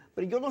renuncio,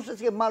 pero yo no sé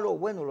si es malo o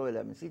bueno lo de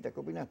la mesita. ¿Qué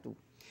opinas tú?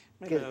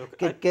 Mira,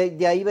 que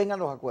de ahí vengan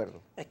los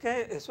acuerdos. Es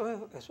que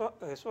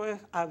eso es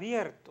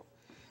abierto.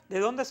 ¿De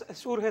dónde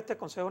surge este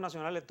Consejo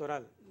Nacional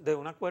Electoral? De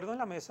un acuerdo en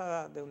la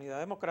Mesa de Unidad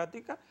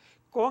Democrática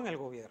con el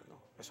gobierno.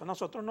 Eso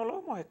nosotros no lo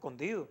hemos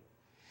escondido.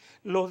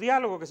 Los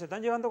diálogos que se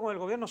están llevando con el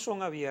gobierno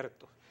son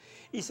abiertos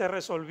y se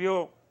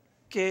resolvió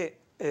que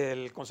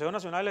el Consejo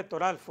Nacional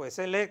Electoral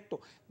fuese electo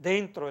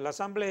dentro de la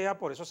Asamblea,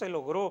 por eso se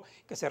logró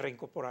que se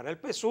reincorporara el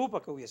PSUV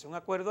para que hubiese un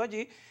acuerdo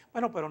allí,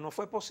 bueno, pero no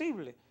fue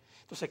posible.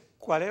 Entonces,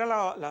 ¿cuál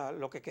era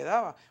lo que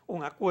quedaba?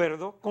 Un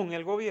acuerdo con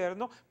el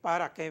gobierno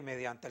para que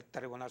mediante el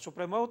Tribunal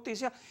Supremo de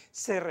Justicia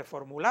se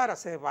reformulara,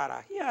 se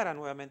barajeara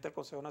nuevamente el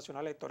Consejo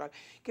Nacional Electoral,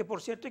 que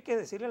por cierto hay que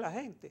decirle a la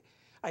gente,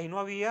 ahí no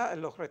había,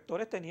 los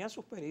rectores tenían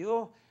sus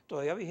periodos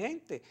todavía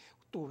vigentes,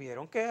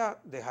 tuvieron que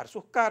dejar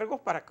sus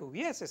cargos para que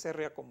hubiese ese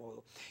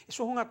reacomodo.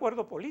 Eso es un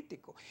acuerdo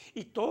político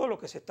y todo lo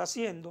que se está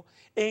haciendo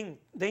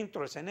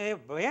dentro del CNE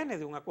viene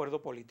de un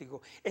acuerdo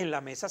político. En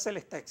la mesa se le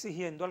está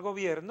exigiendo al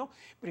gobierno,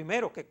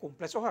 primero, que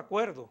cumpla esos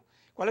acuerdos.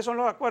 ¿Cuáles son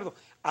los acuerdos?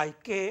 Hay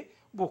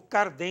que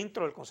buscar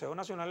dentro del Consejo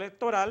Nacional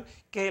Electoral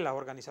que las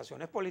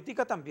organizaciones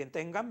políticas también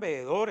tengan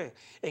veedores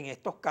en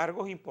estos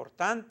cargos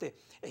importantes.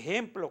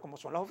 Ejemplo, como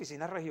son las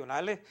oficinas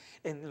regionales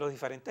en los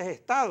diferentes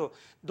estados,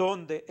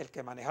 donde el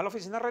que maneja la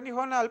oficina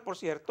regional, por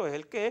cierto, es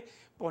el que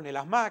pone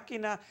las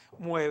máquinas,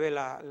 mueve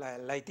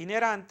la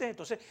itinerante.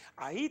 Entonces,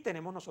 ahí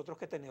tenemos nosotros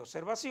que tener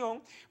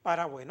observación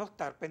para, bueno,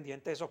 estar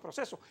pendientes de esos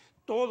procesos.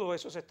 Todo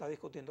eso se está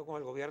discutiendo con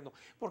el gobierno,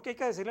 porque hay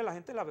que decirle a la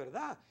gente la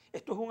verdad.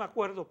 Esto es un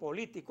acuerdo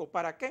político.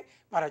 ¿Para qué?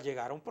 Para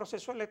llegar a un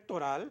proceso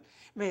electoral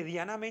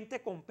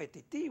medianamente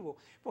competitivo,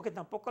 porque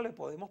tampoco le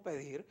podemos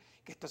pedir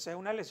que esto sea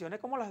unas elecciones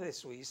como las de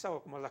Suiza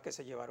o como las que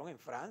se llevaron en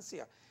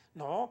Francia.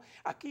 No,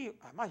 aquí,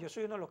 además yo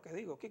soy uno de los que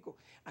digo, Kiko,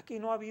 aquí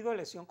no ha habido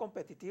elección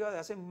competitiva de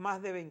hace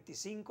más de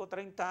 25,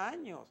 30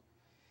 años.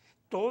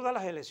 Todas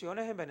las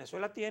elecciones en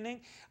Venezuela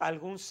tienen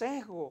algún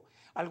sesgo,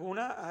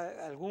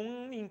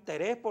 algún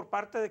interés por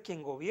parte de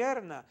quien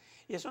gobierna,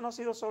 y eso no ha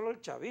sido solo el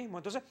chavismo.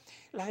 Entonces,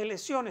 las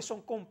elecciones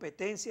son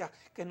competencias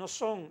que no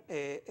son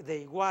de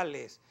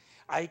iguales.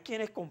 Hay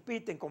quienes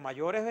compiten con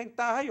mayores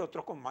ventajas y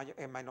otros con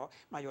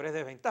mayores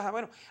desventajas.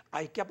 Bueno,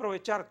 hay que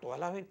aprovechar todas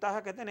las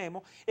ventajas que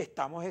tenemos.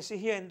 Estamos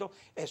exigiendo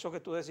eso que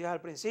tú decías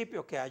al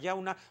principio, que haya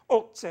una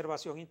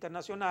observación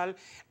internacional,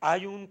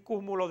 hay un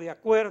cúmulo de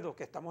acuerdos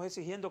que estamos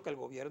exigiendo que el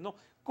gobierno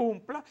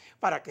cumpla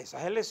para que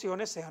esas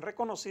elecciones sean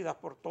reconocidas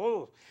por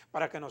todos,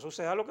 para que no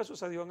suceda lo que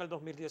sucedió en el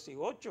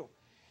 2018.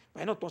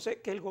 Bueno, entonces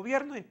que el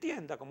gobierno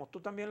entienda, como tú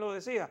también lo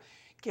decías,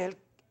 que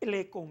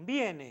le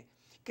conviene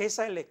que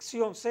esa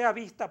elección sea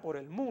vista por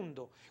el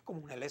mundo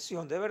como una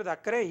elección de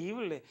verdad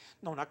creíble,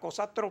 no una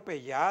cosa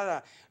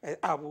atropellada,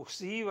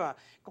 abusiva,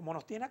 como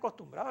nos tiene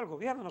acostumbrado el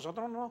gobierno.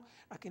 Nosotros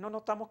aquí no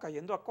nos estamos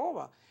cayendo a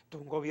coba. Esto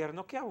es un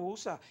gobierno que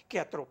abusa, que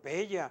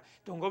atropella,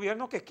 esto es un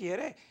gobierno que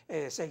quiere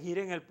seguir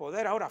en el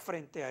poder. Ahora,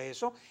 frente a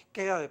eso,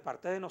 queda de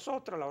parte de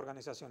nosotros, las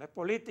organizaciones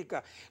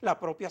políticas, la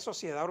propia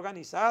sociedad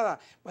organizada,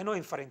 bueno,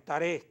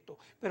 enfrentar esto.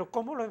 Pero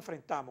 ¿cómo lo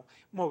enfrentamos?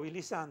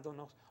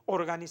 Movilizándonos,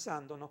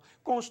 organizándonos,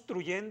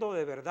 construyendo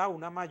de verdad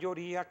una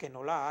mayoría que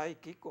no la hay,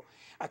 Kiko.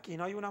 Aquí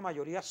no hay una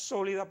mayoría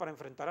sólida para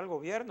enfrentar al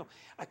gobierno.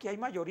 Aquí hay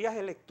mayorías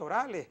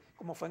electorales,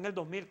 como fue en el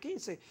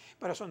 2015,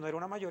 pero eso no era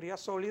una mayoría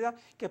sólida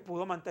que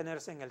pudo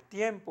mantenerse en el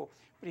tiempo.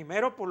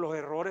 Primero, por los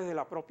errores de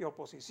la propia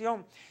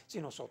oposición. Si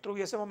nosotros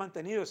hubiésemos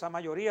mantenido esa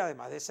mayoría de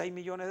más de 6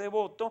 millones de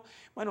votos,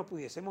 bueno,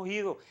 hubiésemos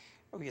ido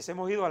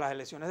a las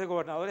elecciones de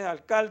gobernadores y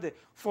alcaldes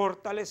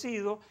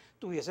fortalecidos,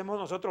 tuviésemos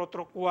nosotros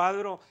otro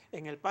cuadro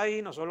en el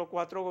país, no solo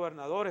 4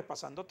 gobernadores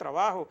pasando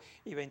trabajo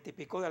y 20 y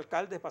pico de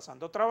alcaldes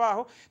pasando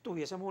trabajo,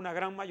 tuviésemos una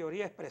gran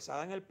mayoría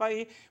expresada en el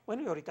país,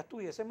 bueno, y ahorita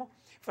estuviésemos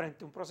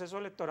frente a un proceso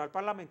electoral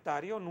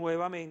parlamentario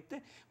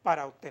nuevamente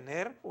para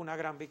obtener una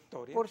gran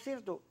victoria. Por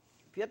cierto,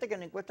 fíjate que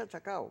en la encuesta del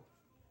Chacao,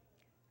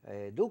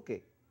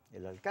 Duque,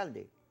 el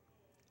alcalde,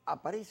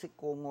 aparece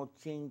con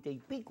 80 y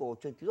pico,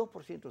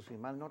 82%, si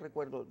mal no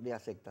recuerdo, de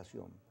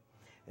aceptación.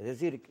 Es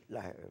decir,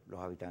 los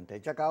habitantes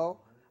de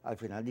Chacao al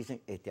final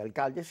dicen, este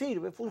alcalde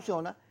sirve,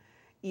 funciona,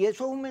 y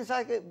eso es un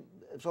mensaje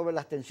sobre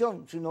la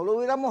abstención. Si no lo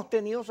hubiéramos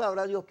tenido,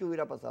 sabrá Dios qué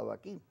hubiera pasado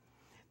aquí.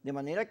 De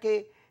manera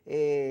que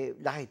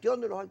la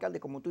gestión de los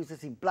alcaldes, como tú dices,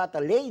 sin plata,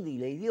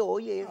 Lady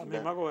hoy es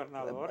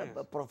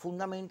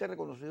profundamente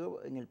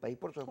reconocido en el país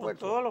por su esfuerzo.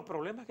 Con todos los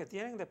problemas que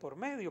tienen de por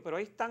medio, pero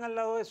ahí están al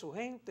lado de su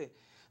gente,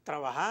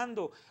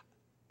 trabajando,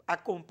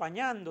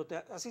 acompañándote,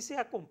 así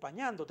sea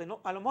acompañándote, no,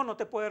 a lo mejor no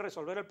te puede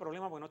resolver el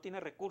problema porque no tiene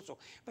recursos,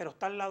 pero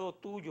está al lado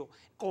tuyo,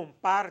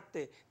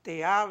 comparte,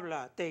 te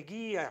habla, te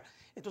guía.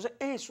 Entonces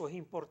eso es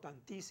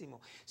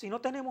importantísimo. Si no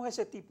tenemos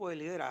ese tipo de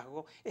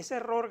liderazgo, ese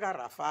error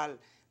garrafal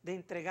de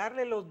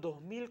entregarle los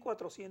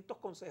 2.400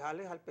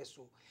 concejales al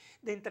PSUV,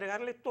 de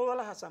entregarle todas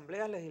las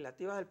asambleas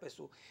legislativas del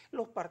PSUV.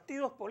 Los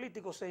partidos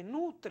políticos se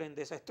nutren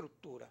de esa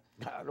estructura.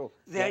 Claro.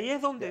 De ahí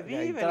es donde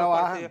viven los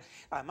partidos.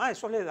 Además,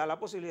 eso le da la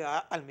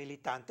posibilidad al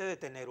militante de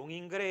tener un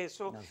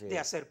ingreso, de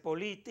hacer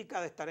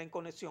política, de estar en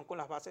conexión con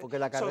las bases sociales. Porque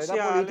la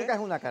carrera política es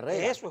una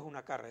carrera. Eso es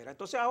una carrera.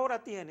 Entonces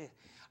ahora tienes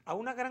a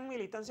una gran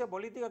militancia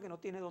política que no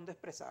tiene dónde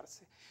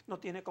expresarse, no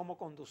tiene cómo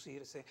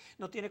conducirse,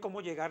 no tiene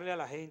cómo llegarle a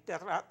la gente,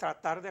 a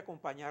tratar de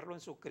acompañarlo en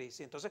su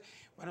crisis. Entonces,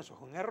 bueno, eso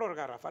es un error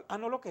garrafal.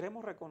 No lo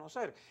queremos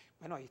reconocer.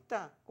 Bueno, ahí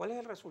está. ¿Cuál es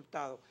el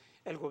resultado?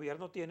 El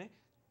gobierno tiene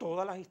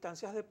todas las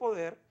instancias de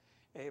poder.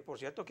 Por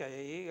cierto, que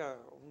ahí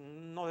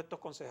uno de estos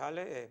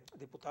concejales,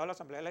 diputado de la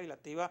Asamblea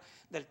Legislativa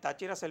del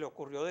Táchira, se le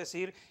ocurrió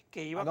decir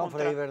que iba contra...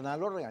 Freddy Bernal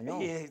lo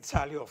regañó. Y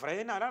salió Freddy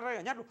Bernal a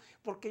regañarlo,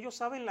 porque ellos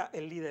saben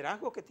el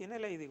liderazgo que tiene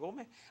Lady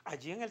Gómez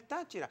allí en el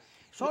Táchira.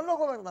 ¿Son los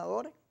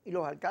gobernadores y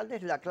los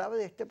alcaldes la clave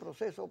de este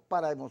proceso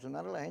para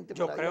emocionar a la gente?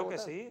 Yo creo que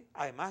sí.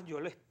 Además,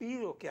 yo les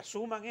pido que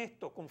asuman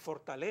esto con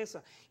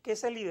fortaleza, que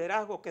ese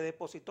liderazgo que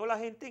depositó la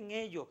gente en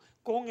ellos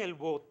con el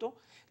voto,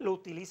 lo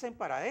utilicen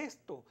para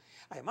esto.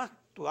 Además,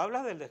 tú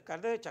hablas del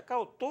alcalde de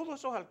Chacao, todos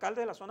esos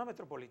alcaldes de la zona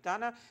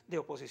metropolitana de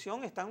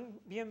oposición están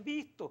bien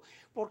vistos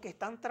porque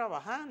están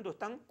trabajando,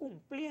 están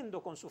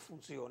cumpliendo con sus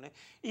funciones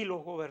y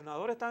los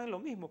gobernadores están en lo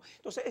mismo.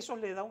 Entonces eso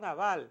le da un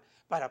aval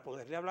para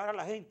poderle hablar a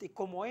la gente y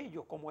como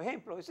ellos, como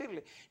ejemplo,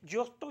 decirle,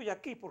 yo estoy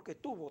aquí porque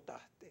tú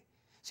votaste.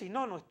 Si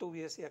no, no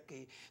estuviese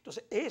aquí.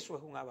 Entonces, eso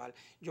es un aval.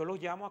 Yo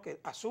los llamo a que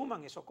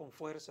asuman eso con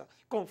fuerza,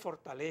 con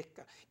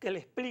fortaleza, que le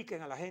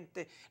expliquen a la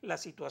gente la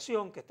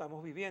situación que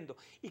estamos viviendo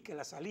y que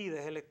la salida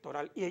es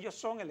electoral. Y ellos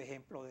son el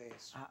ejemplo de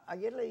eso.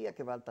 Ayer leía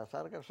que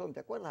Baltasar Garzón, ¿te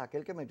acuerdas?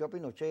 Aquel que metió a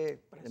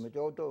Pinochet, le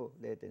metió auto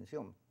de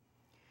detención.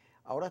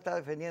 Ahora está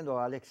defendiendo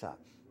a Alex Saab.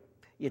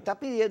 Y está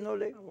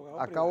pidiéndole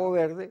a Cabo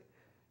Verde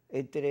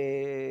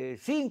entre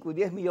 5 y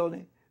 10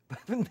 millones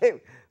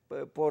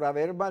por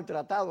haber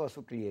maltratado a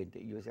su cliente.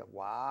 Y yo decía,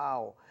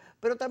 wow.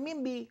 Pero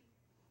también vi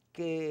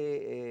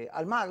que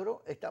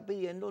Almagro está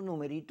pidiendo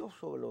numeritos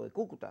sobre lo de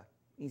Cúcuta.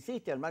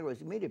 Insiste Almagro,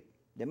 dice, mire,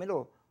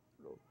 démelo,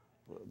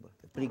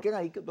 expliquen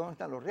ahí dónde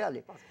están los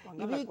reales.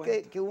 Y vi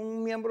que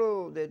un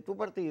miembro de tu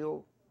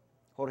partido,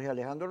 Jorge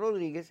Alejandro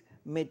Rodríguez,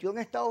 metió en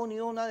Estados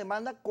Unidos una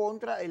demanda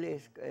contra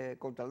el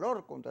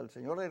contralor, contra el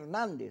señor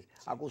Hernández,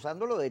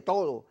 acusándolo de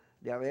todo,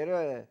 de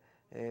haber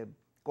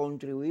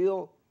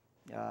contribuido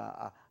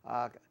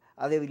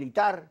a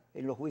debilitar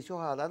en los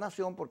juicios a la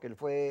nación, porque él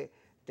fue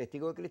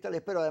testigo de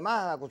cristales, pero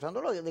además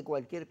acusándolo de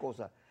cualquier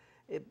cosa.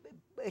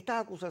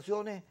 Estas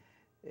acusaciones,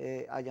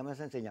 allá me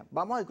se enseñan.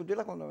 Vamos a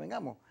discutirlas cuando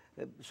vengamos.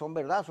 Son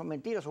verdad, son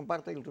mentiras, son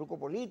parte del truco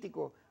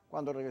político,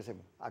 cuando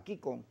regresemos. Aquí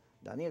con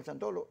Daniel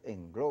Santolo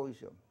en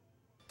Globovisión.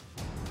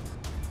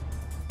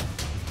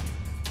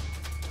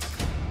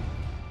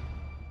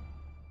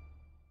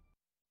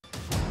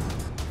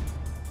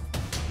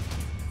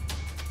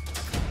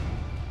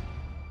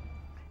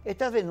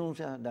 Estas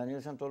denuncias,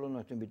 Daniel Santolo,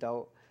 nuestro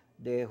invitado,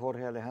 de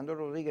Jorge Alejandro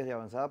Rodríguez de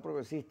Avanzada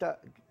Progresista,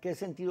 ¿qué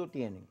sentido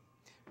tienen?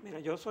 Mira,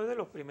 yo soy de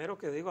los primeros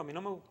que digo, a mí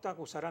no me gusta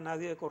acusar a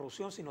nadie de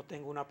corrupción si no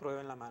tengo una prueba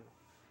en la mano.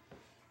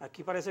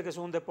 Aquí parece que es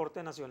un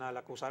deporte nacional,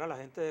 acusar a la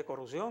gente de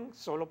corrupción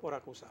solo por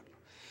acusarlo.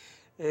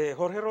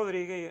 Jorge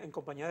Rodríguez, en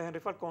compañía de Henry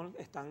Falcón,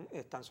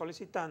 están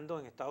solicitando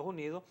en Estados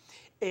Unidos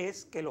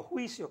es que los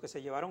juicios que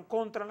se llevaron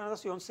contra la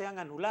nación sean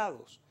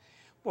anulados.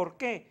 ¿Por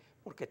qué?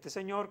 Porque este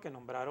señor que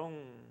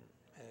nombraron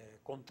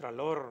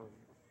contralor,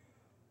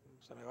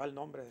 se me va el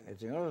nombre. El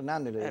señor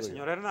Hernández. El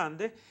señor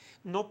Hernández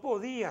no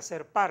podía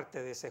ser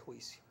parte de ese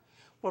juicio,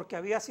 porque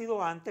había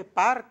sido antes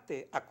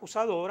parte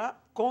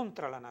acusadora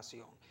contra la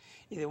nación.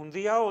 Y de un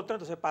día a otro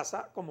entonces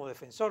pasa como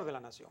defensor de la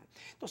nación.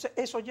 Entonces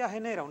eso ya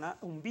genera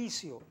un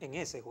vicio en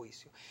ese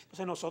juicio.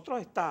 Entonces nosotros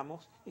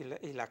estamos,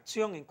 y la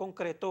acción en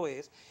concreto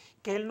es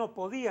que él no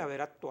podía haber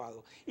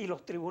actuado y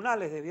los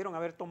tribunales debieron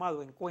haber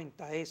tomado en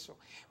cuenta eso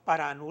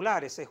para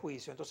anular ese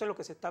juicio. Entonces lo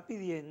que se está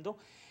pidiendo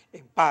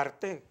en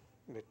parte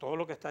de todo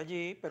lo que está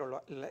allí,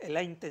 pero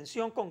la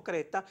intención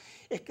concreta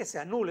es que se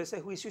anule ese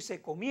juicio y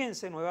se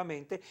comience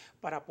nuevamente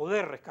para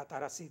poder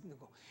rescatar a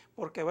Cínico,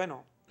 porque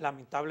bueno,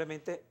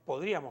 lamentablemente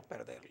podríamos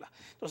perderla.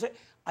 Entonces,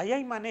 ahí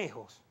hay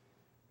manejos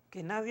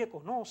que nadie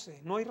conoce,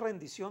 no hay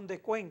rendición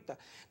de cuentas.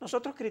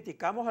 Nosotros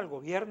criticamos al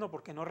gobierno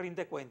porque no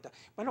rinde cuentas.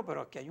 Bueno,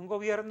 pero aquí hay un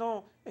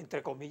gobierno,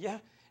 entre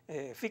comillas,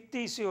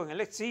 ficticio, en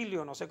el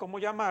exilio, no sé cómo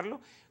llamarlo,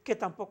 que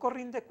tampoco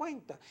rinde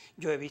cuentas.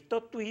 Yo he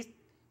visto tweets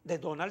de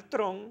Donald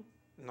Trump,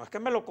 no es que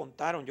me lo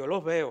contaron, yo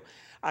los veo.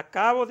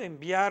 Acabo de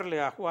enviarle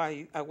a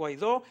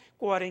Guaidó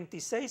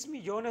 46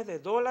 millones de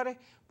dólares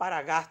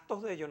para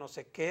gastos de yo no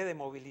sé qué, de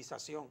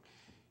movilización.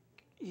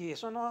 Y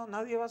eso no,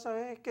 nadie va a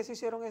saber que se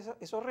hicieron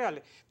esos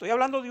reales. Estoy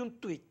hablando de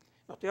un tuit,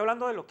 no estoy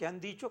hablando de lo que han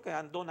dicho que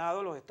han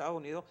donado los Estados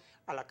Unidos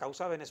a la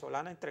causa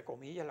venezolana, entre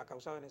comillas, la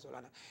causa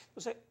venezolana.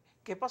 Entonces,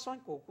 ¿qué pasó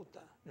en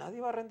Cúcuta?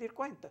 Nadie va a rendir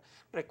cuenta.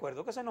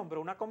 Recuerdo que se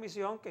nombró una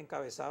comisión que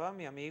encabezaba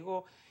mi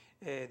amigo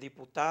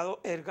diputado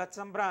Ergat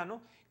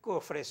Zambrano, que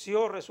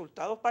ofreció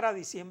resultados para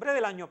diciembre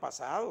del año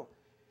pasado.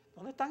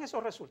 ¿Dónde están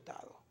esos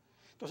resultados?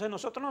 Entonces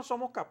nosotros no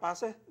somos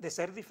capaces de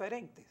ser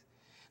diferentes.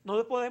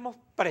 No podemos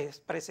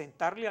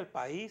presentarle al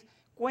país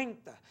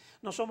cuentas.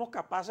 No somos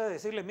capaces de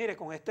decirle, mire,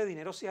 con este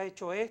dinero se ha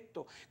hecho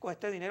esto, con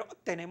este dinero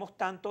tenemos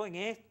tanto en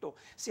esto,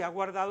 se ha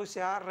guardado y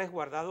se ha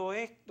resguardado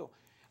esto,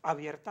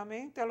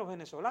 abiertamente a los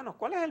venezolanos.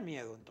 ¿Cuál es el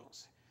miedo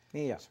entonces?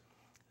 Mira,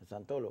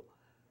 Santolo,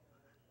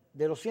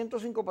 de los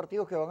 105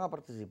 partidos que van a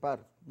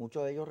participar,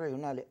 muchos de ellos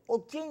regionales,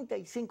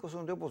 85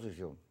 son de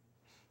oposición.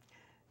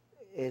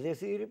 Es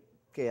decir,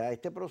 que a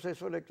este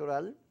proceso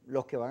electoral,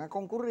 los que van a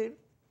concurrir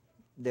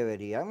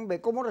deberían ver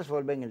cómo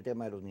resuelven el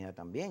tema de la unidad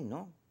también,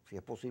 ¿no? Si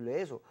es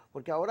posible eso.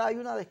 Porque ahora hay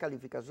una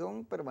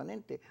descalificación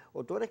permanente.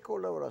 O tú eres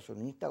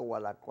colaboracionista, o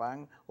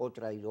alacrán, o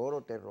traidor,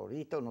 o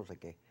terrorista, o no sé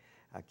qué.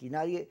 Aquí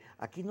nadie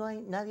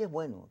es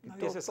bueno.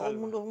 Todo el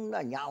mundo es un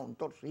dañado, un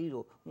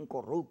torcido, un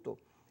corrupto.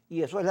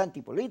 Y eso es la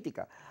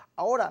antipolítica.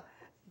 Ahora,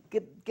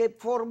 ¿qué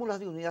fórmulas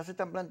de unidad se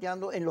están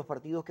planteando en los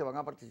partidos que van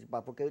a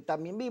participar? Porque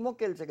también vimos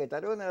que el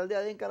secretario general de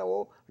ADE en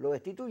Carabobo lo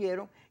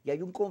destituyeron y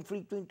hay un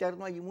conflicto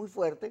interno allí muy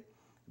fuerte,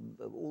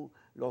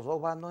 los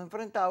dos bandos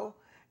enfrentados,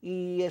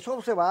 y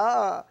eso se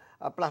va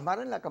a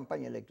plasmar en la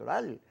campaña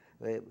electoral.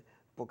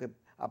 Porque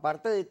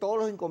aparte de todos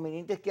los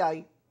inconvenientes que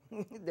hay,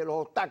 de los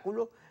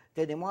obstáculos,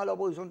 tenemos a la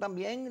oposición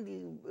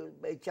también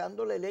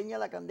echándole leña a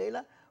la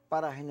candela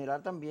para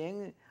generar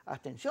también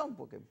abstención,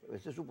 porque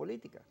esa es su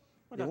política,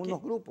 bueno, en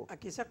unos grupos.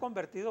 Aquí se ha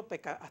convertido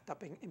hasta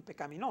en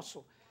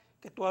pecaminoso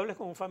que tú hables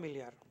con un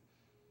familiar.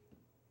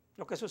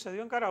 Lo que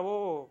sucedió en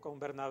Carabobo con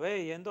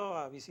Bernabé yendo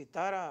a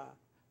visitar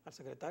al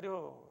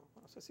secretario,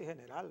 no sé si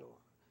general o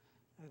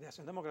de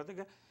Acción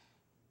Democrática,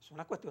 es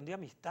una cuestión de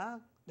amistad,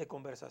 de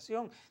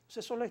conversación.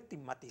 Entonces eso lo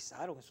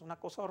estigmatizaron, es una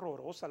cosa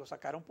horrorosa, lo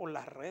sacaron por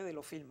las redes,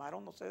 lo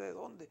filmaron no sé de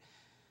dónde.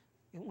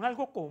 Es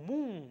algo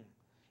común.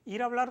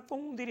 Ir a hablar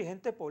con un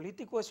dirigente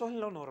político, eso es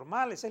lo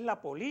normal, esa es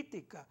la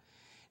política.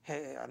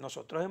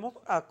 Nosotros hemos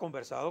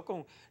conversado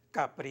con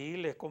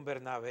Capriles, con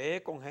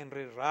Bernabé, con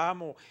Henry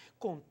Ramos,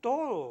 con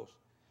todos,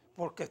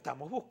 porque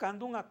estamos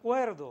buscando un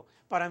acuerdo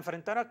para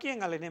enfrentar a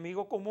quién, al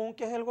enemigo común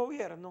que es el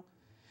gobierno.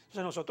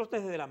 Entonces nosotros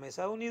desde la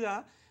mesa de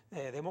unidad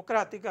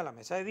democrática, la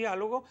mesa de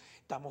diálogo,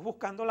 estamos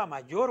buscando la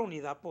mayor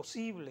unidad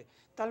posible.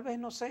 Tal vez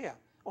no sea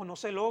o no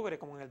se logre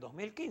como en el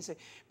 2015,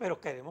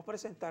 pero queremos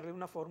presentarle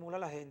una fórmula a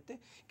la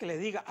gente que le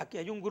diga, aquí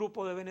hay un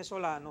grupo de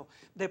venezolanos,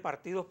 de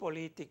partidos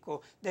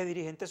políticos, de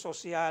dirigentes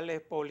sociales,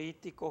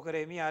 políticos,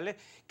 gremiales,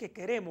 que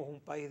queremos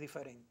un país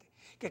diferente,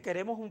 que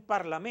queremos un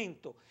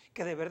parlamento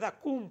que de verdad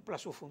cumpla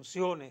sus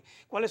funciones.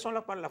 ¿Cuáles son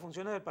las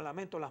funciones del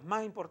parlamento? Las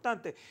más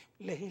importantes,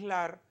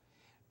 legislar,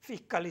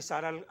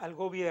 fiscalizar al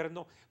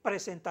gobierno,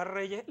 presentar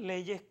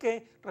leyes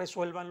que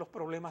resuelvan los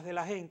problemas de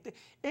la gente.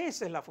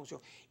 Esa es la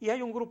función. Y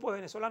hay un grupo de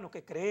venezolanos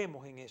que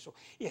creemos en eso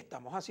y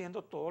estamos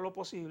haciendo todo lo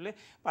posible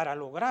para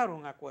lograr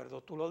un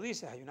acuerdo. Tú lo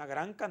dices, hay una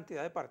gran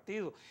cantidad de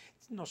partidos,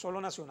 no solo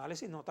nacionales,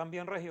 sino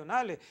también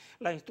regionales.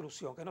 La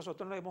instrucción que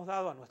nosotros le hemos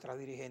dado a nuestras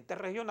dirigentes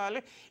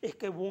regionales es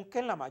que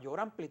busquen la mayor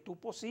amplitud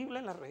posible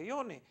en las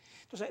regiones.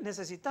 Entonces,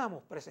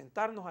 necesitamos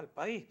presentarnos al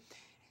país.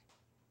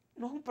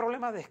 No es un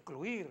problema de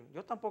excluir,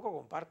 yo tampoco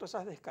comparto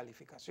esas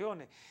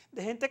descalificaciones,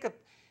 de gente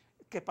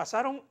que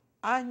pasaron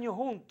años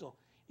juntos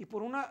y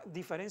por una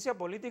diferencia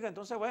política,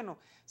 entonces, bueno,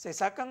 se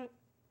sacan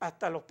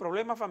hasta los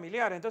problemas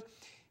familiares. Entonces,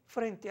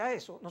 frente a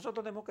eso,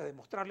 nosotros tenemos que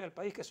demostrarle al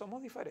país que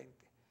somos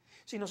diferentes.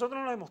 Si nosotros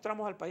no le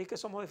demostramos al país que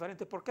somos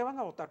diferentes, ¿por qué van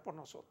a votar por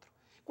nosotros?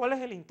 ¿Cuál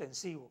es el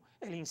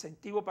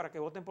incentivo para que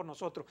voten por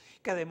nosotros?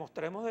 Que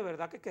demostremos de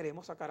verdad que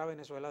queremos sacar a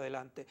Venezuela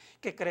adelante,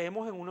 que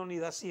creemos en una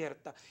unidad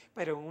cierta,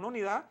 pero en una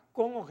unidad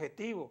con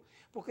objetivo,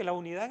 porque la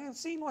unidad en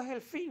sí no es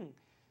el fin.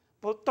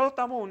 Todos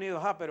estamos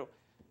unidos, pero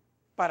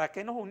 ¿para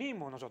qué nos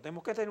unimos? Nosotros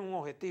tenemos que tener un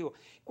objetivo.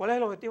 ¿Cuál es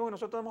el objetivo que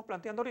nosotros estamos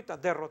planteando ahorita?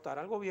 Derrotar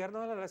al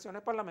gobierno en las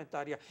elecciones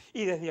parlamentarias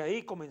y desde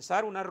ahí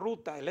comenzar una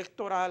ruta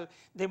electoral,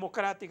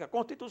 democrática,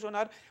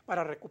 constitucional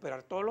para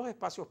recuperar todos los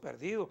espacios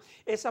perdidos.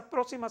 Esa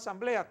próxima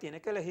asamblea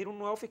tiene que elegir un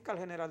nuevo fiscal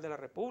general de la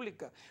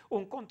República,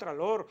 un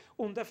contralor,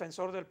 un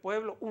defensor del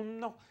pueblo,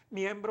 unos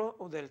miembros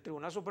del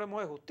Tribunal Supremo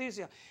de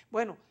Justicia.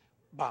 Bueno,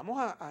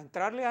 vamos a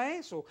entrarle a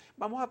eso,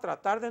 vamos a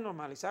tratar de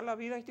normalizar la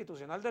vida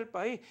institucional del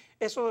país.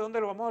 ¿Eso de dónde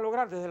lo vamos a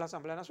lograr? Desde la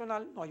Asamblea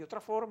Nacional, no hay otra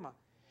forma.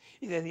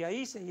 Y desde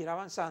ahí seguir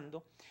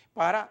avanzando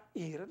para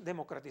ir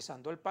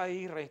democratizando el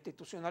país,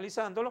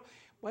 reinstitucionalizándolo,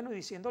 bueno, y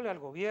diciéndole al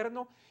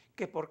gobierno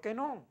que por qué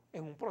no,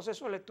 en un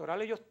proceso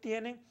electoral ellos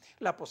tienen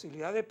la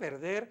posibilidad de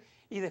perder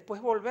y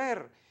después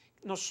volver.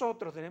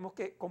 Nosotros tenemos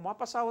que, como ha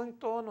pasado en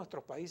todos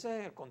nuestros países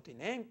en el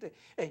continente,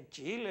 en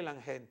Chile, en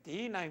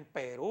Argentina, en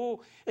Perú,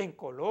 en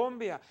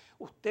Colombia,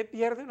 usted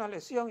pierde una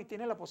elección y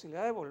tiene la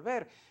posibilidad de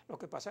volver. Lo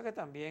que pasa es que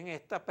también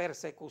esta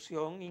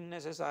persecución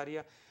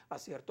innecesaria a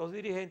ciertos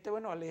dirigentes,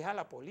 bueno, aleja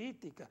la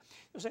política.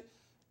 Entonces,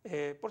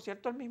 por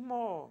cierto, el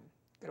mismo,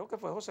 creo que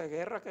fue José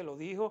Guerra que lo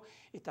dijo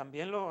y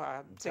también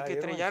se que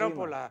estrellaron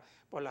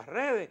por las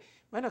redes.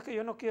 Bueno, es que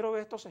yo no quiero ver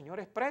a estos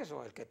señores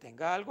presos. El que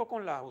tenga algo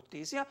con la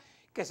justicia,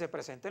 que se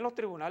presente en los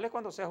tribunales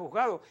cuando sea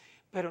juzgado.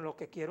 Pero lo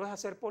que quiero es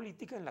hacer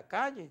política en la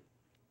calle,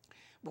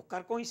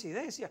 buscar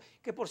coincidencias,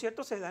 que por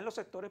cierto se da en los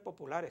sectores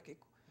populares,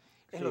 Kiko.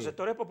 En los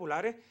sectores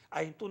populares,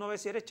 ahí tú no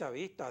ves si eres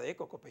chavista,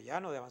 deco,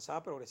 copellano, de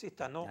avanzada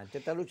progresista, no. La gente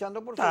está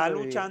luchando por sobrevivir.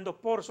 Está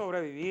luchando por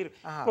sobrevivir,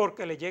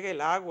 porque le llegue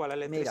el agua, la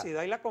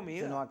electricidad y la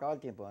comida. Se nos acaba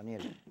el tiempo,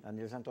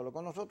 Daniel Santolo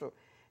con nosotros.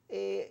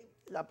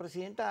 La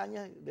presidenta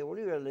Áñez de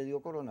Bolivia le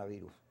dio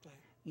coronavirus. Sí.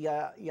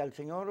 Y al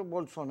señor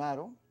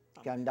Bolsonaro,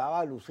 que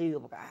andaba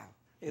lucido, porque,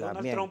 y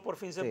Donald Trump por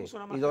fin se puso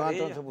una mascarilla. Y Donald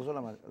Trump se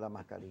puso la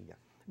mascarilla.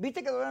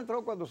 Viste que Donald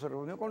Trump cuando se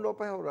reunió con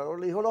López Obrador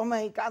le dijo: los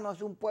mexicanos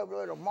es un pueblo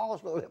de los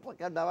monstruos, después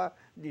que andaba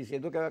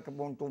diciendo que había que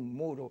montar un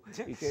muro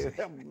y que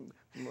eran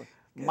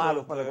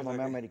malos para la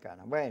economía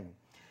americana. Bueno,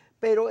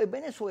 pero en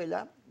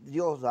Venezuela,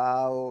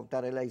 Diosdado,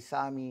 Tarela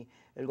Isami,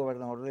 el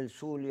gobernador del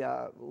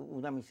Zulia,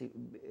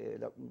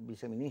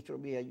 viceministro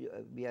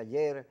vi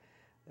ayer,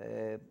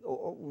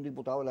 un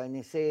diputado de la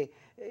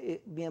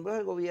ANC, miembros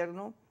del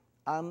gobierno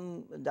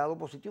han dado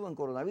positivo en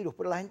coronavirus,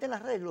 pero la gente en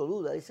las redes lo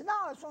duda, dice: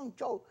 no, eso es un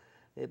show.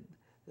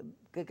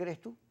 ¿Qué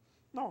crees tú?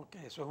 No,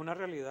 que eso es una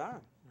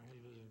realidad.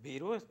 El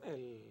virus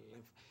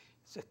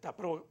se está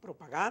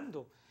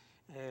propagando.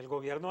 El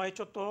gobierno ha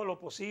hecho todo lo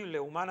posible,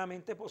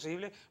 humanamente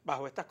posible,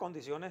 bajo estas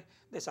condiciones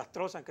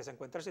desastrosas en que se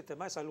encuentra el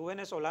sistema de salud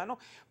venezolano,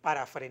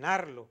 para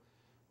frenarlo.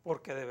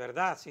 Porque de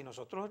verdad, si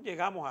nosotros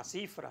llegamos a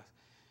cifras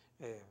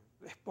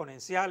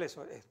exponenciales,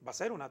 va a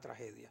ser una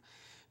tragedia.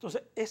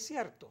 Entonces, es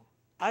cierto,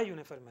 hay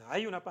una enfermedad,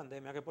 hay una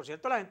pandemia, que por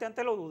cierto la gente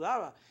antes lo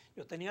dudaba.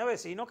 Yo tenía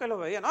vecinos que lo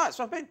veían: no,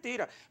 eso es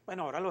mentira.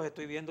 Bueno, ahora los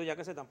estoy viendo ya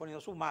que se están poniendo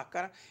su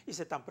máscara y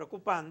se están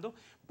preocupando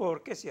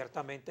porque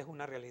ciertamente es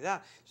una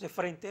realidad. Entonces,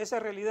 frente a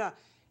esa realidad,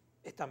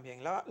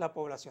 también la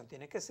población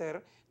tiene que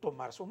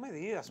tomar sus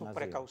medidas, sus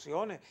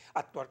precauciones,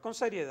 actuar con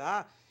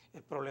seriedad.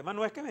 El problema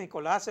no es que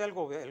Nicolás sea el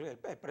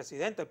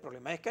presidente, el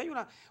problema es que hay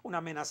una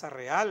amenaza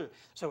real.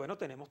 O sea, bueno,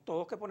 tenemos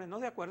todos que ponernos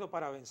de acuerdo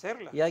para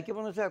vencerla. Y hay que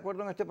ponerse de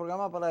acuerdo en este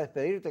programa para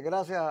despedirte.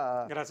 Gracias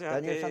a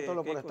Daniel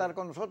Santolo por estar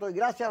con nosotros y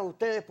gracias a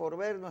ustedes por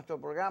ver nuestro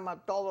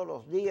programa todos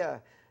los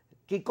días,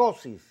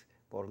 Kicosis,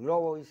 por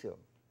Globovisión.